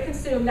that I'm going to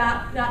consume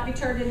not be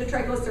turned into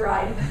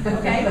triglyceride,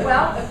 okay?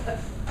 Well,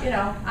 You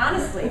know,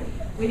 honestly,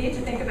 we need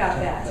to think about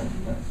that.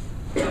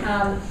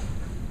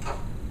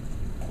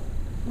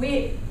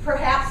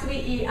 Perhaps we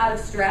eat out of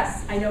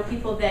stress. I know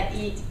people that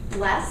eat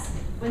less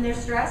when they're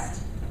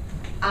stressed.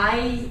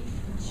 I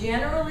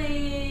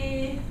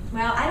generally,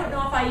 well, I don't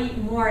know if I eat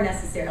more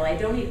necessarily. I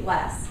don't eat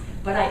less,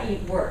 but I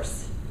eat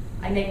worse.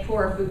 I make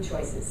poorer food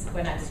choices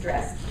when I'm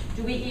stressed.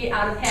 Do we eat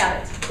out of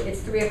habit?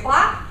 It's 3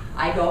 o'clock,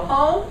 I go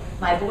home,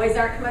 my boys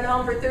aren't coming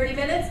home for 30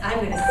 minutes, I'm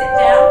gonna sit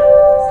down,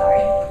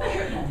 sorry,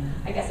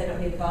 I guess I don't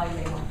need the volume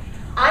anymore.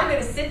 I'm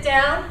gonna sit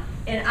down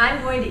and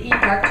I'm going to eat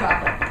dark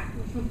chocolate.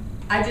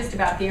 I just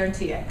about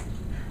guarantee it,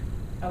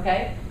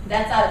 okay?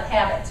 That's out of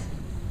habit.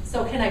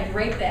 So can I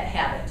break that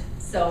habit?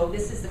 So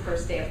this is the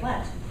first day of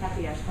Lent,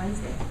 Happy Ash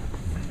Wednesday.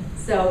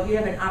 So you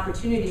have an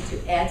opportunity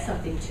to add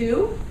something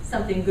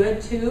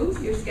good to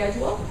your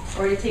schedule,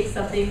 or to take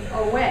something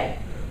away.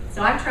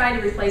 So I'm trying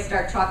to replace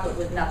dark chocolate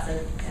with nuts and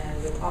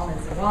with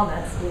almonds and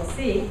walnuts, we'll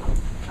see.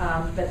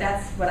 But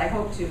that's what I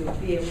hope to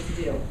be able to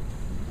do.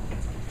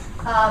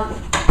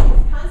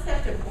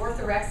 Concept of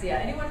orthorexia.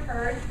 Anyone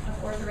heard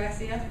of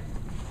orthorexia?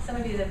 Some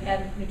of you that have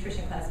had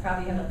nutrition class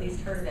probably have at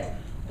least heard of it.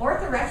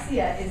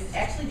 Orthorexia is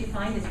actually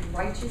defined as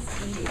righteous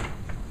eating.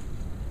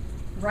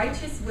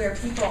 Righteous, where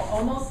people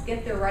almost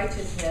get their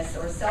righteousness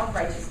or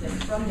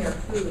self-righteousness from their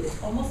food.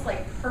 It's almost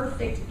like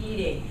perfect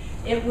eating.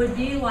 It would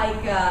be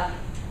like a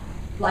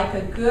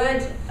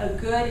good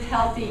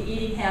healthy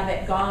eating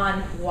habit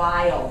gone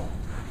wild,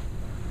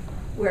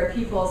 where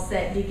people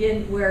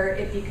where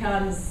it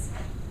becomes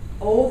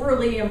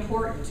overly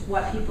important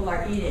what people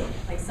are eating.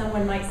 Like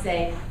someone might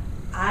say,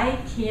 I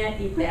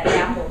can't eat that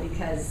apple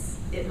because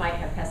it might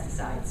have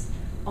pesticides.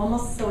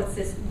 Almost so it's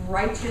this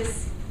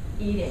righteous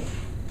eating.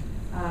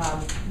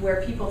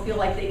 Where people feel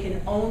like they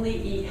can only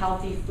eat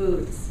healthy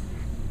foods.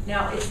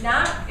 Now, it's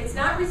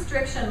not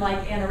restriction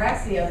like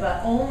anorexia,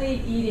 but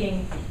only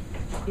eating,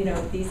 you know,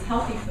 these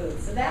healthy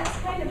foods. So that's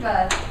kind of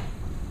an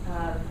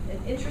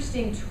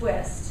interesting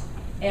twist,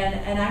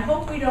 and I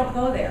hope we don't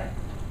go there.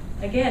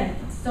 Again,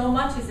 so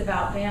much is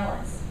about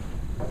balance,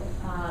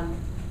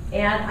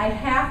 and I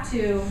have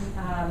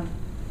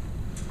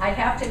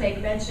to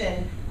make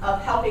mention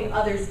of helping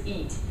others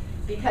eat.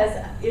 Because,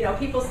 you know,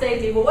 people say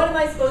to me, well, what am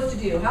I supposed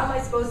to do? How am I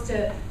supposed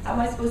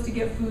to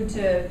give food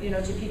to, you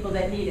know, to people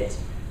that need it?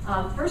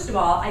 First of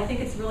all, I think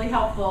it's really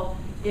helpful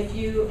if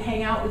you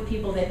hang out with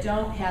people that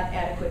don't have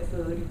adequate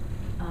food.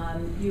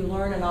 You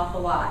learn an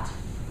awful lot,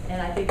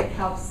 and I think it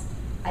helps.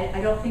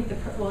 I don't think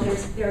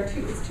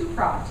it's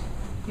two-pronged.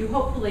 You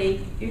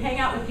hang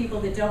out with people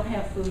that don't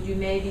have food. You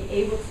may be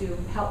able to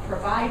help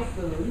provide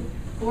food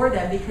for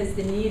them because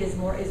the need is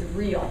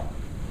real.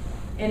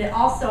 And it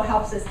also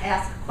helps us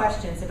ask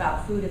questions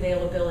about food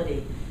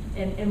availability.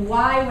 And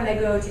why, when I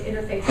go to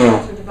interfaith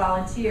church or to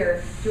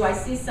volunteer, do I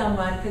see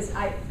someone, because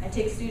I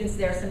take students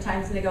there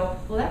sometimes and they go,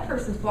 well, that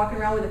person's walking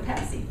around with a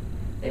Pepsi.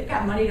 They've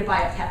got money to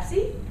buy a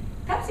Pepsi?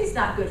 Pepsi's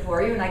not good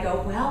for you. And I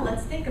go, well,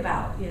 let's think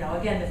about, you know,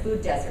 again, the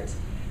food desert.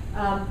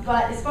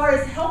 But as far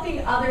as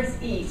helping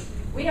others eat,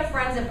 we have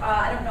friends,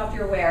 I don't know if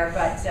you're aware,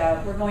 but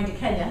we're going to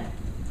Kenya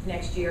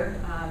next year.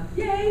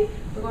 Yay!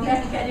 We're going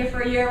back to Kenya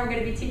for a year. We're going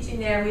to be teaching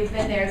there. We've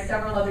been there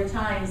several other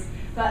times.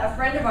 But a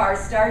friend of ours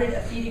started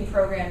a feeding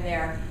program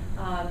there,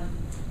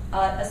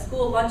 a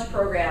school lunch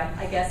program,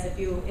 I guess.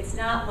 It's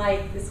not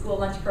like the school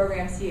lunch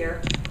programs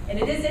here. And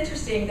it is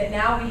interesting that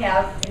now we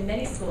have, in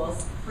many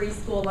schools, free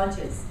school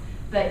lunches.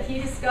 But he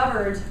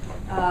discovered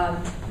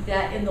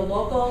that in the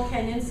local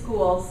Kenyan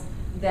schools,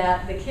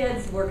 that the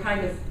kids were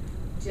kind of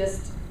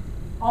just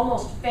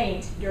almost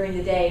faint during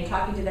the day,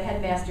 talking to the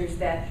headmasters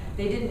that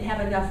they didn't have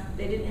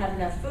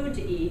enough food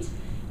to eat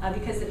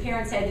because the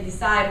parents had to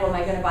decide, well, am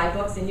I going to buy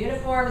books and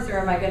uniforms, or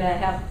am I going to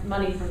have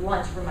money for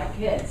lunch for my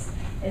kids?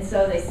 And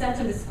so they sent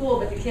them to school,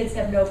 but the kids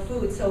have no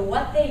food. So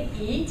what they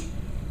eat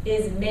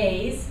is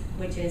maize,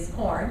 which is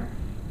corn,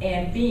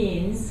 and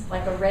beans,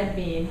 like a red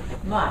bean,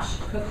 mush,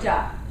 cooked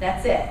up.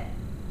 That's it.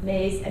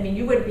 Maize. I mean,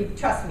 you wouldn't be,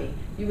 trust me,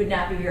 you would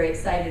not be very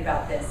excited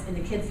about this. And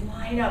the kids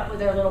line up with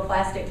their little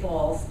plastic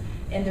bowls,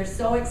 and they're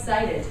so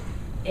excited.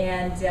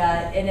 And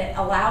it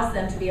allows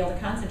them to be able to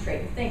concentrate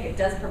and think. It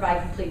does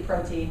provide complete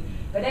protein.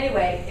 But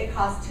anyway, it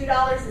costs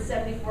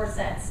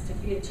 $2.74 to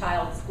feed a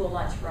child school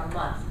lunch for a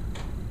month.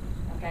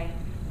 Okay?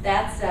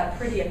 That's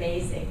pretty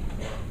amazing.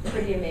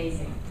 Pretty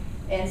amazing.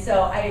 And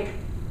so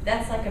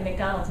that's like a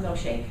McDonald's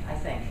milkshake, I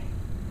think.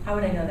 How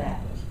would I know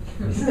that?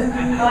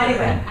 Oh,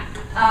 anyway.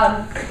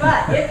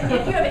 But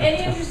if you have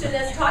any interest in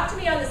this, talk to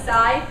me on the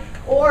side,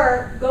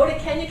 or go to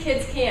Kenya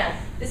Kids Can.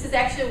 This is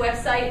actually a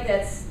website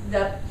that's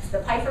the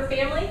Piper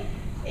family,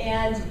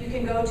 and you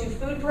can go to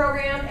food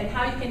program and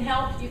how you can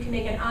help. You can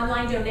make an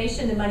online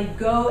donation. The money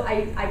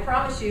I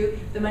promise you,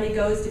 the money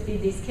goes to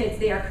feed these kids.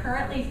 They are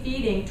currently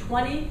feeding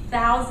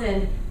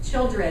 20,000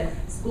 children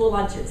school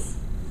lunches.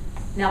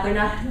 Now they're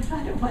not in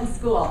one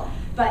school,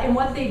 and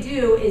what they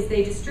do is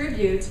they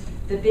distribute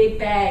the big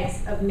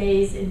bags of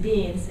maize and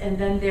beans, and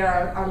then there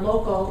are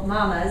local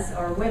mamas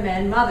or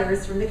women,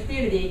 mothers from the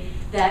community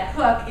that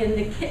cook in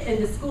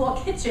the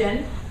school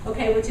kitchen,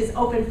 okay, which is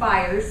open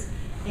fires,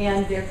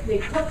 and they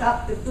cook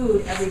up the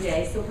food every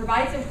day, so it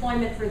provides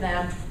employment for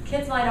them.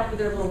 Kids line up with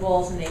their little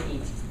bowls and they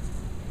eat.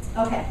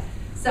 Okay,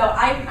 so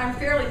I'm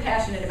fairly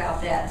passionate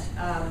about that,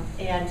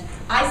 and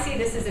I see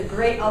this as a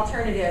great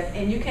alternative.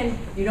 And you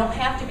don't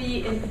have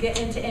to get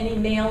into any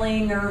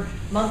mailing or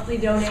monthly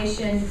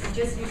donation.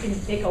 You can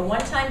make a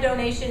one-time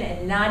donation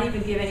and not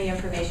even give any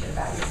information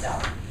about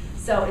yourself.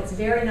 So it's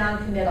very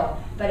non-committal,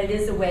 but it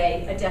is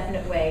a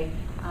definite way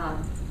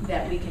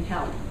that we can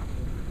help.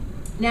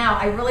 Now,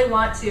 I really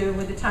want to,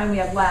 with the time we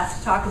have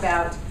left, talk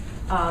about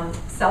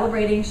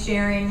celebrating,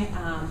 sharing,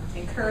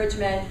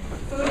 encouragement.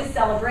 Food is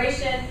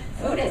celebration.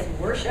 Food is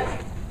worship.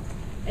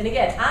 And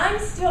again, I'm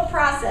still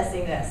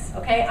processing this.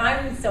 Okay,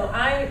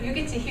 you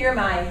get to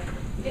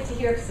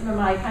hear some of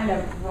my kind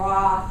of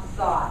raw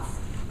thoughts.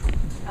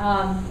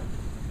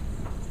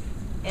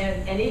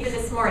 And even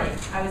this morning,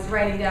 I was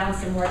writing down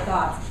some more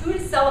thoughts. Food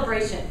is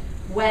celebration.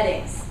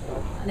 Weddings.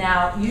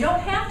 Now, you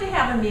don't have to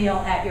have a meal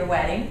at your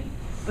wedding,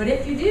 but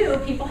if you do,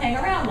 people hang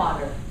around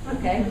longer.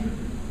 Okay.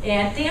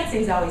 And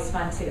dancing's always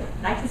fun too.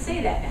 And I can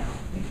say that now.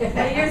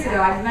 20 years ago,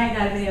 I might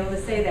not have been able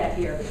to say that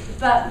here.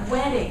 But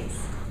weddings,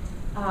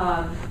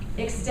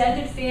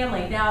 extended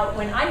family. Now,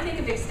 when I think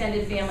of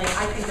extended family,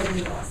 I think of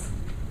meals.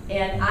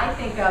 And I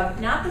think of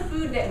not the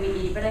food that we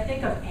eat, but I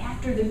think of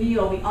after the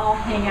meal, we all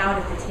hang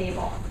out at the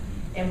table.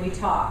 And we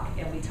talk,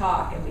 and we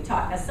talk, and we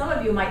talk. Now, some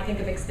of you might think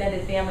of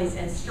extended families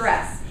and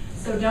stress.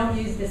 So don't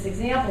use this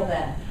example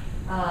then.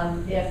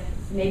 If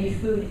maybe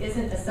food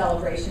isn't a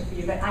celebration for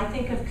you, but I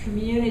think of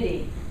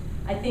community.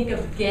 I think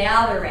of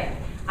gathering.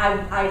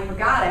 I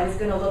forgot, I was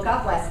going to look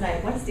up last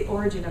night, what's the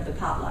origin of the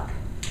potluck?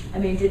 I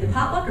mean, did the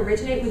potluck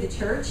originate with the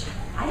church?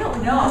 I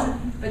don't know.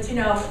 But you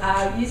know,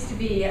 used to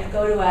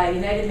go to a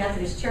United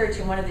Methodist church,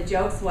 and one of the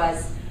jokes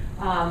was,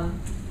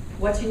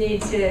 what you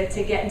need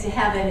to get into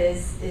heaven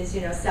is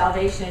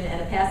salvation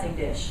and a passing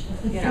dish.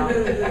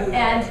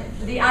 And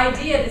the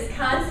idea, this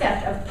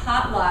concept of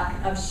potluck,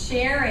 of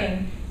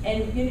sharing,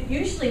 and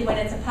usually when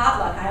it's a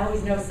potluck, I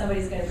always know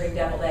somebody's going to bring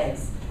deviled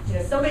eggs.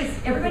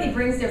 Everybody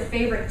brings their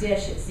favorite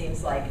dish, it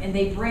seems like, and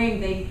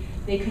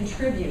they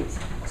contribute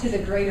to the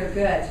greater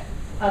good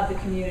of the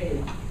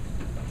community.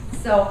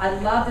 So I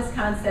love this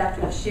concept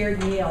of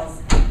shared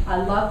meals. I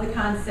love the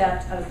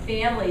concept of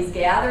families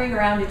gathering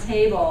around a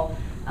table,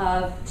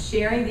 of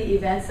sharing the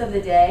events of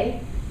the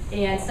day.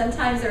 And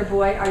sometimes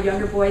our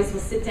younger boys will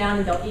sit down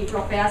and they'll eat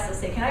real fast. They'll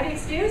say, "Can I be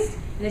excused?"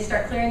 And they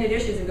start clearing the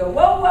dishes and go,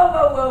 "Whoa, whoa,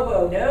 whoa, whoa,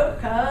 whoa,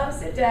 nope, come,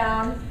 sit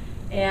down."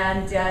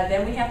 And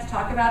then we have to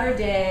talk about our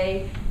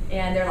day.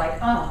 And they're like,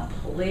 "Oh,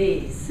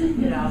 please,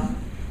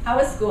 how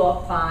was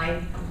school?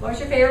 Fine. What was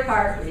your favorite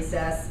part?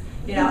 Recess."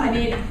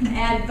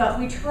 But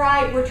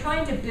we're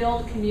trying to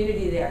build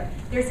community there.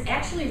 There's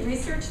actually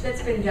research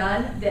that's been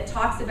done that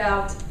talks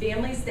about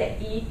families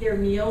that eat their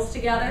meals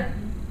together.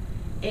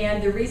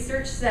 And the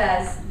research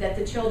says that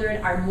the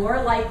children are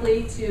more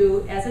likely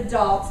to, as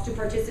adults, to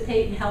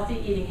participate in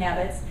healthy eating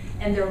habits,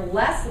 and they're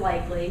less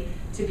likely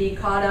to be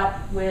caught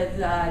up with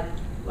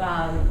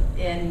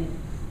in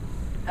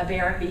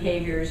aberrant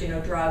behaviors,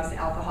 drugs,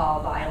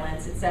 alcohol,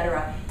 violence,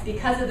 etc.,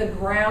 because of the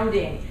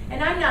grounding.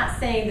 And I'm not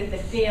saying that the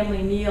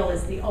family meal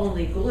is the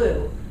only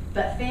glue,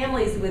 but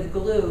families with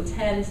glue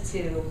tend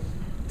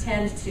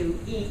to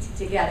eat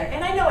together.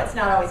 And I know it's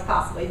not always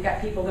possible. You've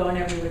got people going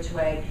every which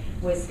way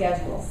with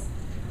schedules.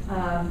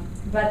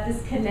 But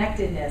this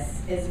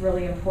connectedness is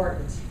really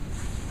important.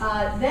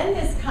 Then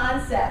this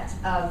concept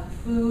of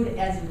food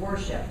as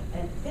worship,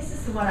 and this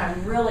is the one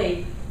I'm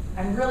really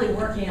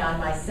working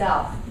on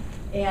myself.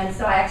 And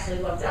so I actually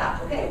looked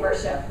up, okay,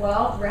 worship.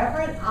 Well,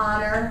 reverent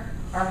honor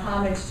or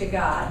homage to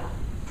God.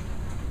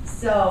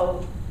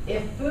 So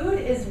if food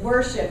is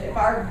worship,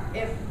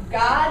 if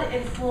God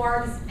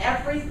informs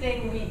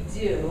everything we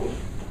do,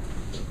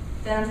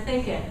 then I'm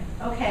thinking,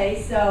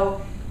 okay,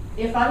 so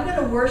if I'm going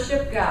to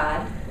worship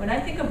God, when I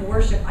think of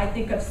worship, I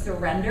think of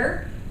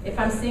surrender. If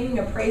I'm singing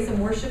a praise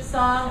and worship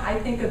song, I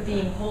think of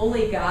being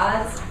holy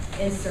gods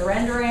and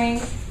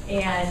surrendering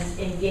and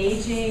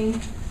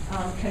engaging,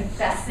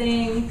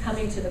 confessing,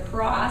 coming to the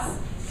cross.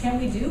 Can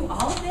we do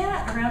all of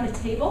that around a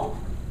table?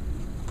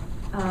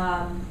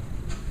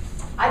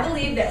 I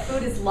believe that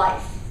food is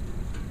life.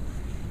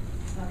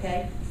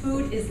 Okay?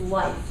 Food is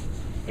life.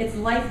 It's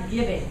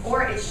life-giving,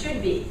 or it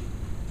should be.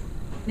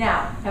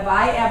 Now, have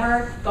I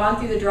ever gone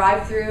through the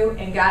drive-thru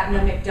and gotten a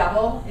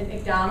McDouble at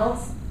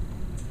McDonald's?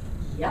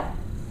 Yep.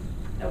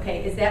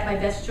 Okay, is that my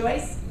best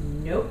choice?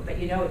 Nope, but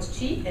it's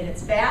cheap and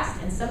it's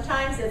fast, and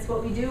sometimes that's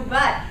what we do.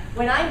 But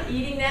when I'm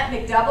eating that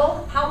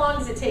McDouble, how long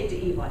does it take to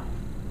eat one?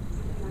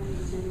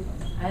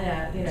 I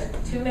know,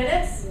 2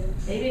 minutes?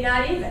 Maybe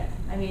not even.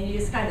 I mean, you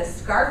just kind of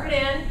scarf it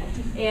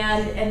in,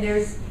 and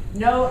there's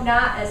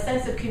not a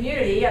sense of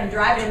community. I'm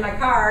driving in my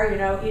car,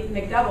 eating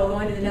McDouble,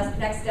 going to the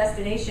next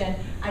destination.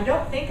 I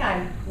don't think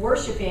I'm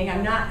worshiping.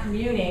 I'm not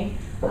communing.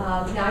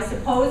 Now, I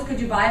suppose, could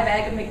you buy a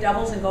bag of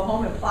McDoubles and go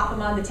home and plop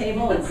them on the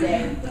table and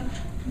say,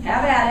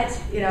 "Have at it"?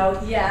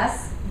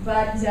 Yes.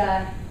 But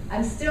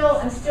I'm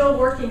still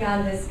working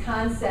on this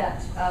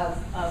concept of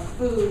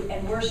food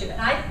and worship.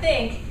 And I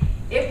think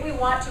if we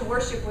want to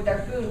worship with our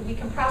food, we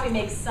can probably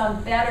make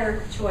some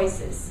better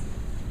choices.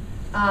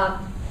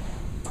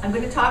 I'm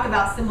going to talk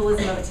about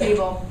symbolism of a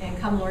table and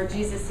Come Lord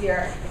Jesus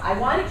here. I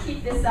want to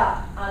keep this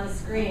up on the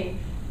screen.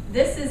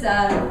 This is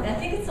I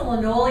think it's a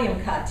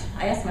linoleum cut.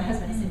 I asked my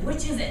husband, I said,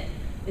 which is it?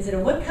 Is it a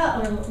wood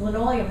cut or a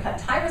linoleum cut?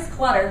 Tyrus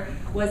Clutter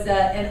was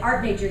an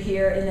art major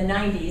here in the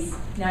 90s.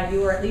 Now,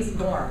 you were at least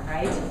born,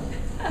 right?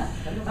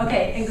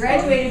 Okay, and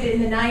graduated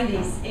in the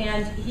 90s.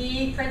 And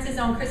he prints his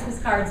own Christmas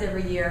cards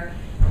every year.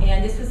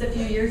 And this was a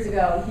few years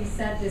ago. He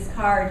sent this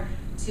card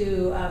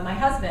to my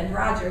husband,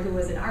 Roger, who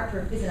was an art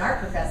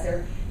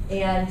professor.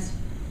 And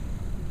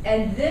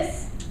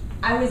this,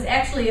 I was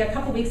actually, a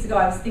couple weeks ago,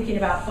 I was thinking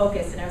about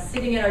focus. And I was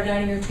sitting at our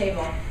dining room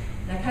table.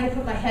 And I kind of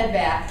put my head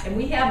back. And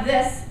we have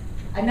this.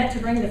 I meant to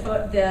bring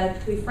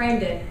we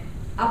framed it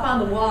up on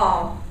the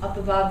wall, up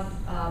above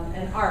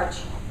an arch.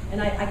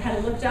 And I kind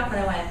of looked up and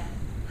I went,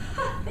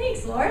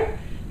 thanks, Lord.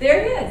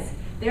 There it is.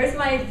 There's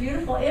my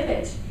beautiful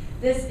image.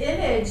 This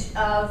image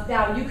of,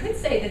 now you could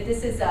say that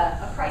this is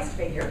a Christ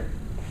figure.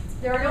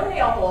 There are no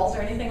nail holes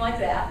or anything like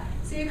that.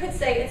 So you could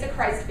say it's a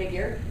Christ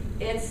figure.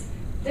 This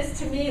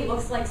to me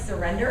looks like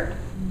surrender.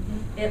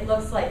 It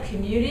looks like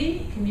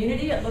community.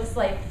 It looks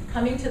like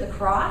coming to the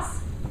cross.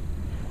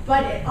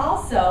 But it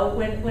also,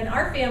 when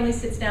our family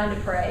sits down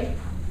to pray,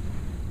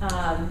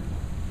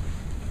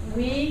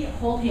 we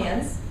hold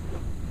hands.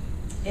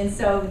 And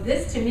so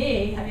this to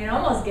me, I mean, I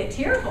almost get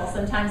tearful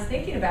sometimes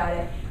thinking about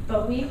it,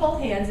 but we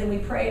hold hands and we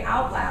pray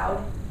out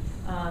loud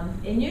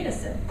in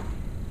unison.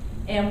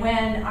 And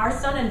when our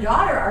son and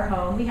daughter are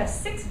home, we have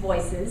 6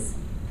 voices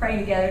praying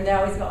together, and they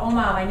always go, oh,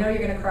 Mom, I know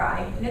you're going to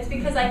cry. And it's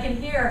because I can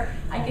hear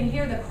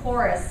the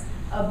chorus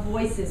of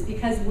voices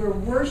because we're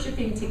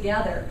worshiping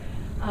together.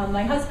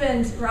 My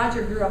husband,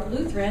 Roger, grew up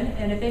Lutheran,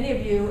 and if any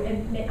of you,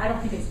 and I don't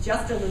think it's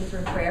just a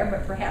Lutheran prayer,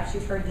 but perhaps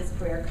you've heard this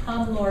prayer,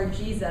 Come, Lord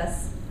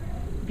Jesus,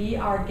 be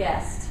our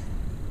guest,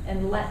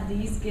 and let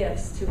these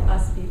gifts to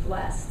us be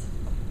blessed.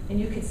 And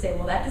you could say,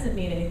 well, that doesn't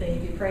mean anything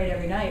if you pray it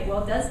every night.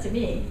 Well, it does to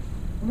me.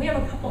 And we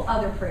have a couple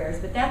other prayers,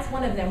 but that's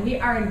one of them. We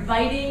are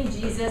inviting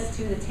Jesus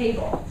to the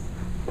table.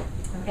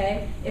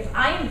 Okay? If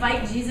I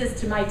invite Jesus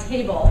to my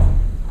table,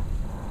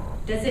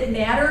 does it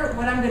matter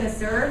what I'm going to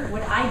serve?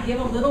 Would I give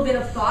a little bit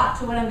of thought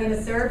to what I'm going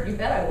to serve? You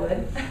bet I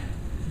would.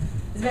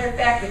 As a matter of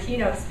fact, the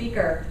keynote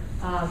speaker,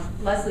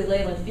 Leslie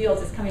Leyland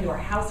Fields, is coming to our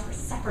house for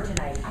supper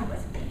tonight. I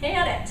was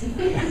panicked.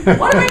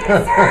 What am I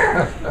going to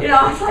serve? You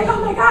know, it's like,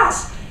 oh my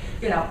gosh.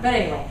 You know, but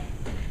anyway,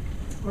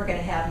 we're going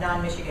to have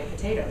non-Michigan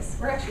potatoes.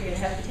 We're actually going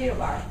to have potato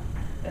bar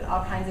with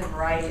all kinds of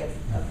variety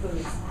of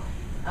foods.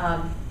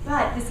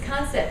 But this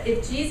concept,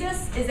 if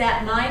Jesus is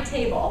at my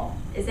table,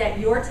 is at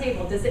your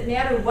table, does it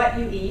matter what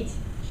you eat?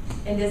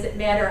 And does it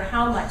matter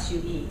how much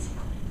you eat?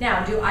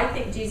 Now, do I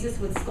think Jesus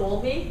would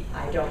scold me?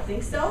 I don't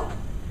think so.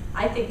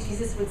 I think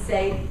Jesus would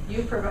say,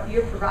 you're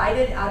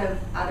provided out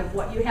of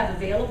what you have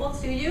available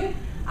to you,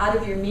 out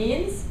of your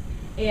means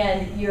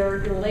and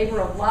your labor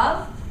of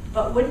love.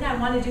 But wouldn't I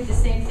want to do the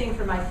same thing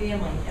for my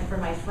family and for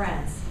my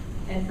friends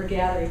and for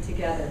gathering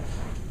together?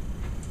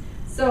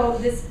 So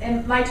this,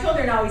 and my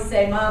children always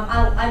say, Mom,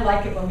 I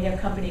like it when we have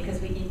company because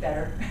we eat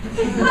better.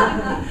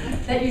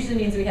 That usually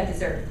means we have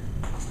dessert.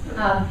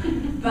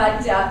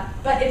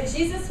 But if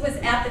Jesus was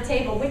at the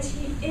table, which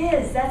he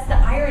is, that's the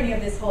irony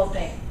of this whole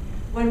thing.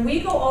 When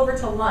we go over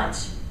to lunch,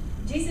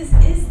 Jesus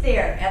is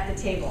there at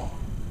the table.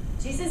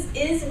 Jesus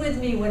is with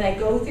me when I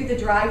go through the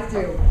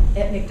drive-thru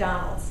at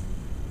McDonald's.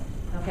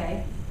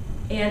 Okay?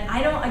 And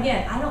I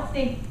don't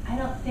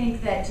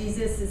think that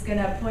Jesus is going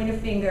to point a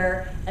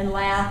finger and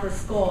laugh or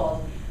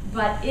scold.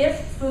 But if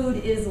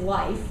food is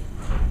life,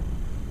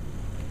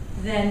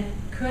 then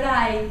could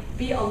I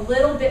be a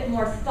little bit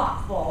more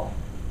thoughtful,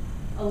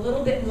 a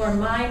little bit more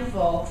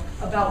mindful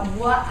about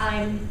what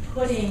I'm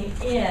putting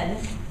in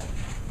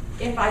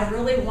if I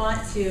really want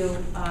to,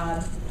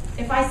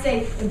 if I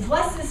say,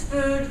 bless this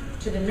food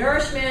to the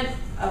nourishment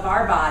of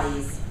our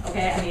bodies,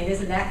 okay? I mean,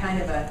 isn't that kind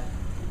of a,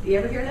 do you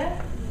ever hear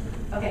that?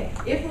 Okay,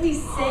 if we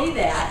say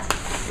that,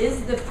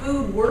 is the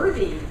food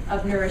worthy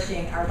of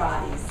nourishing our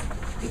bodies?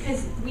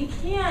 Because we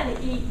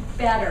can eat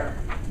better.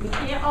 We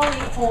can't all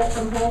eat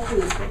from whole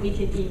foods, but we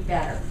can eat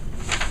better.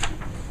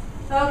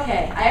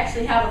 Okay, I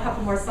actually have a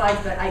couple more slides,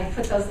 but I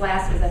put those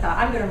last because I thought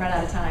I'm going to run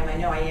out of time. I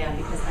know I am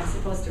because I'm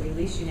supposed to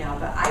release you now,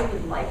 but I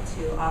would like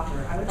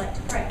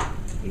to pray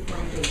before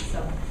we leave.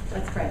 So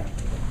let's pray.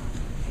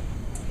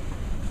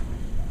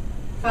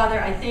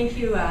 Father, I thank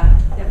you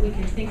that we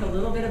can think a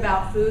little bit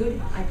about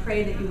food. I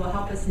pray that you will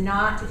help us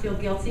not to feel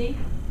guilty,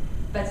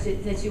 but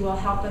that you will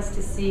help us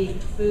to see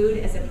food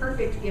as a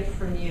perfect gift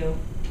from you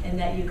and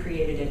that you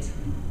created it.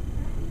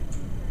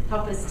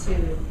 Help us to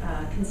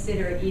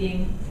consider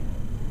eating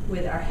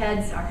with our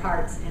heads, our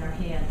hearts, and our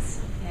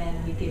hands,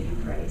 and we give you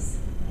praise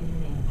in your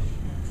name.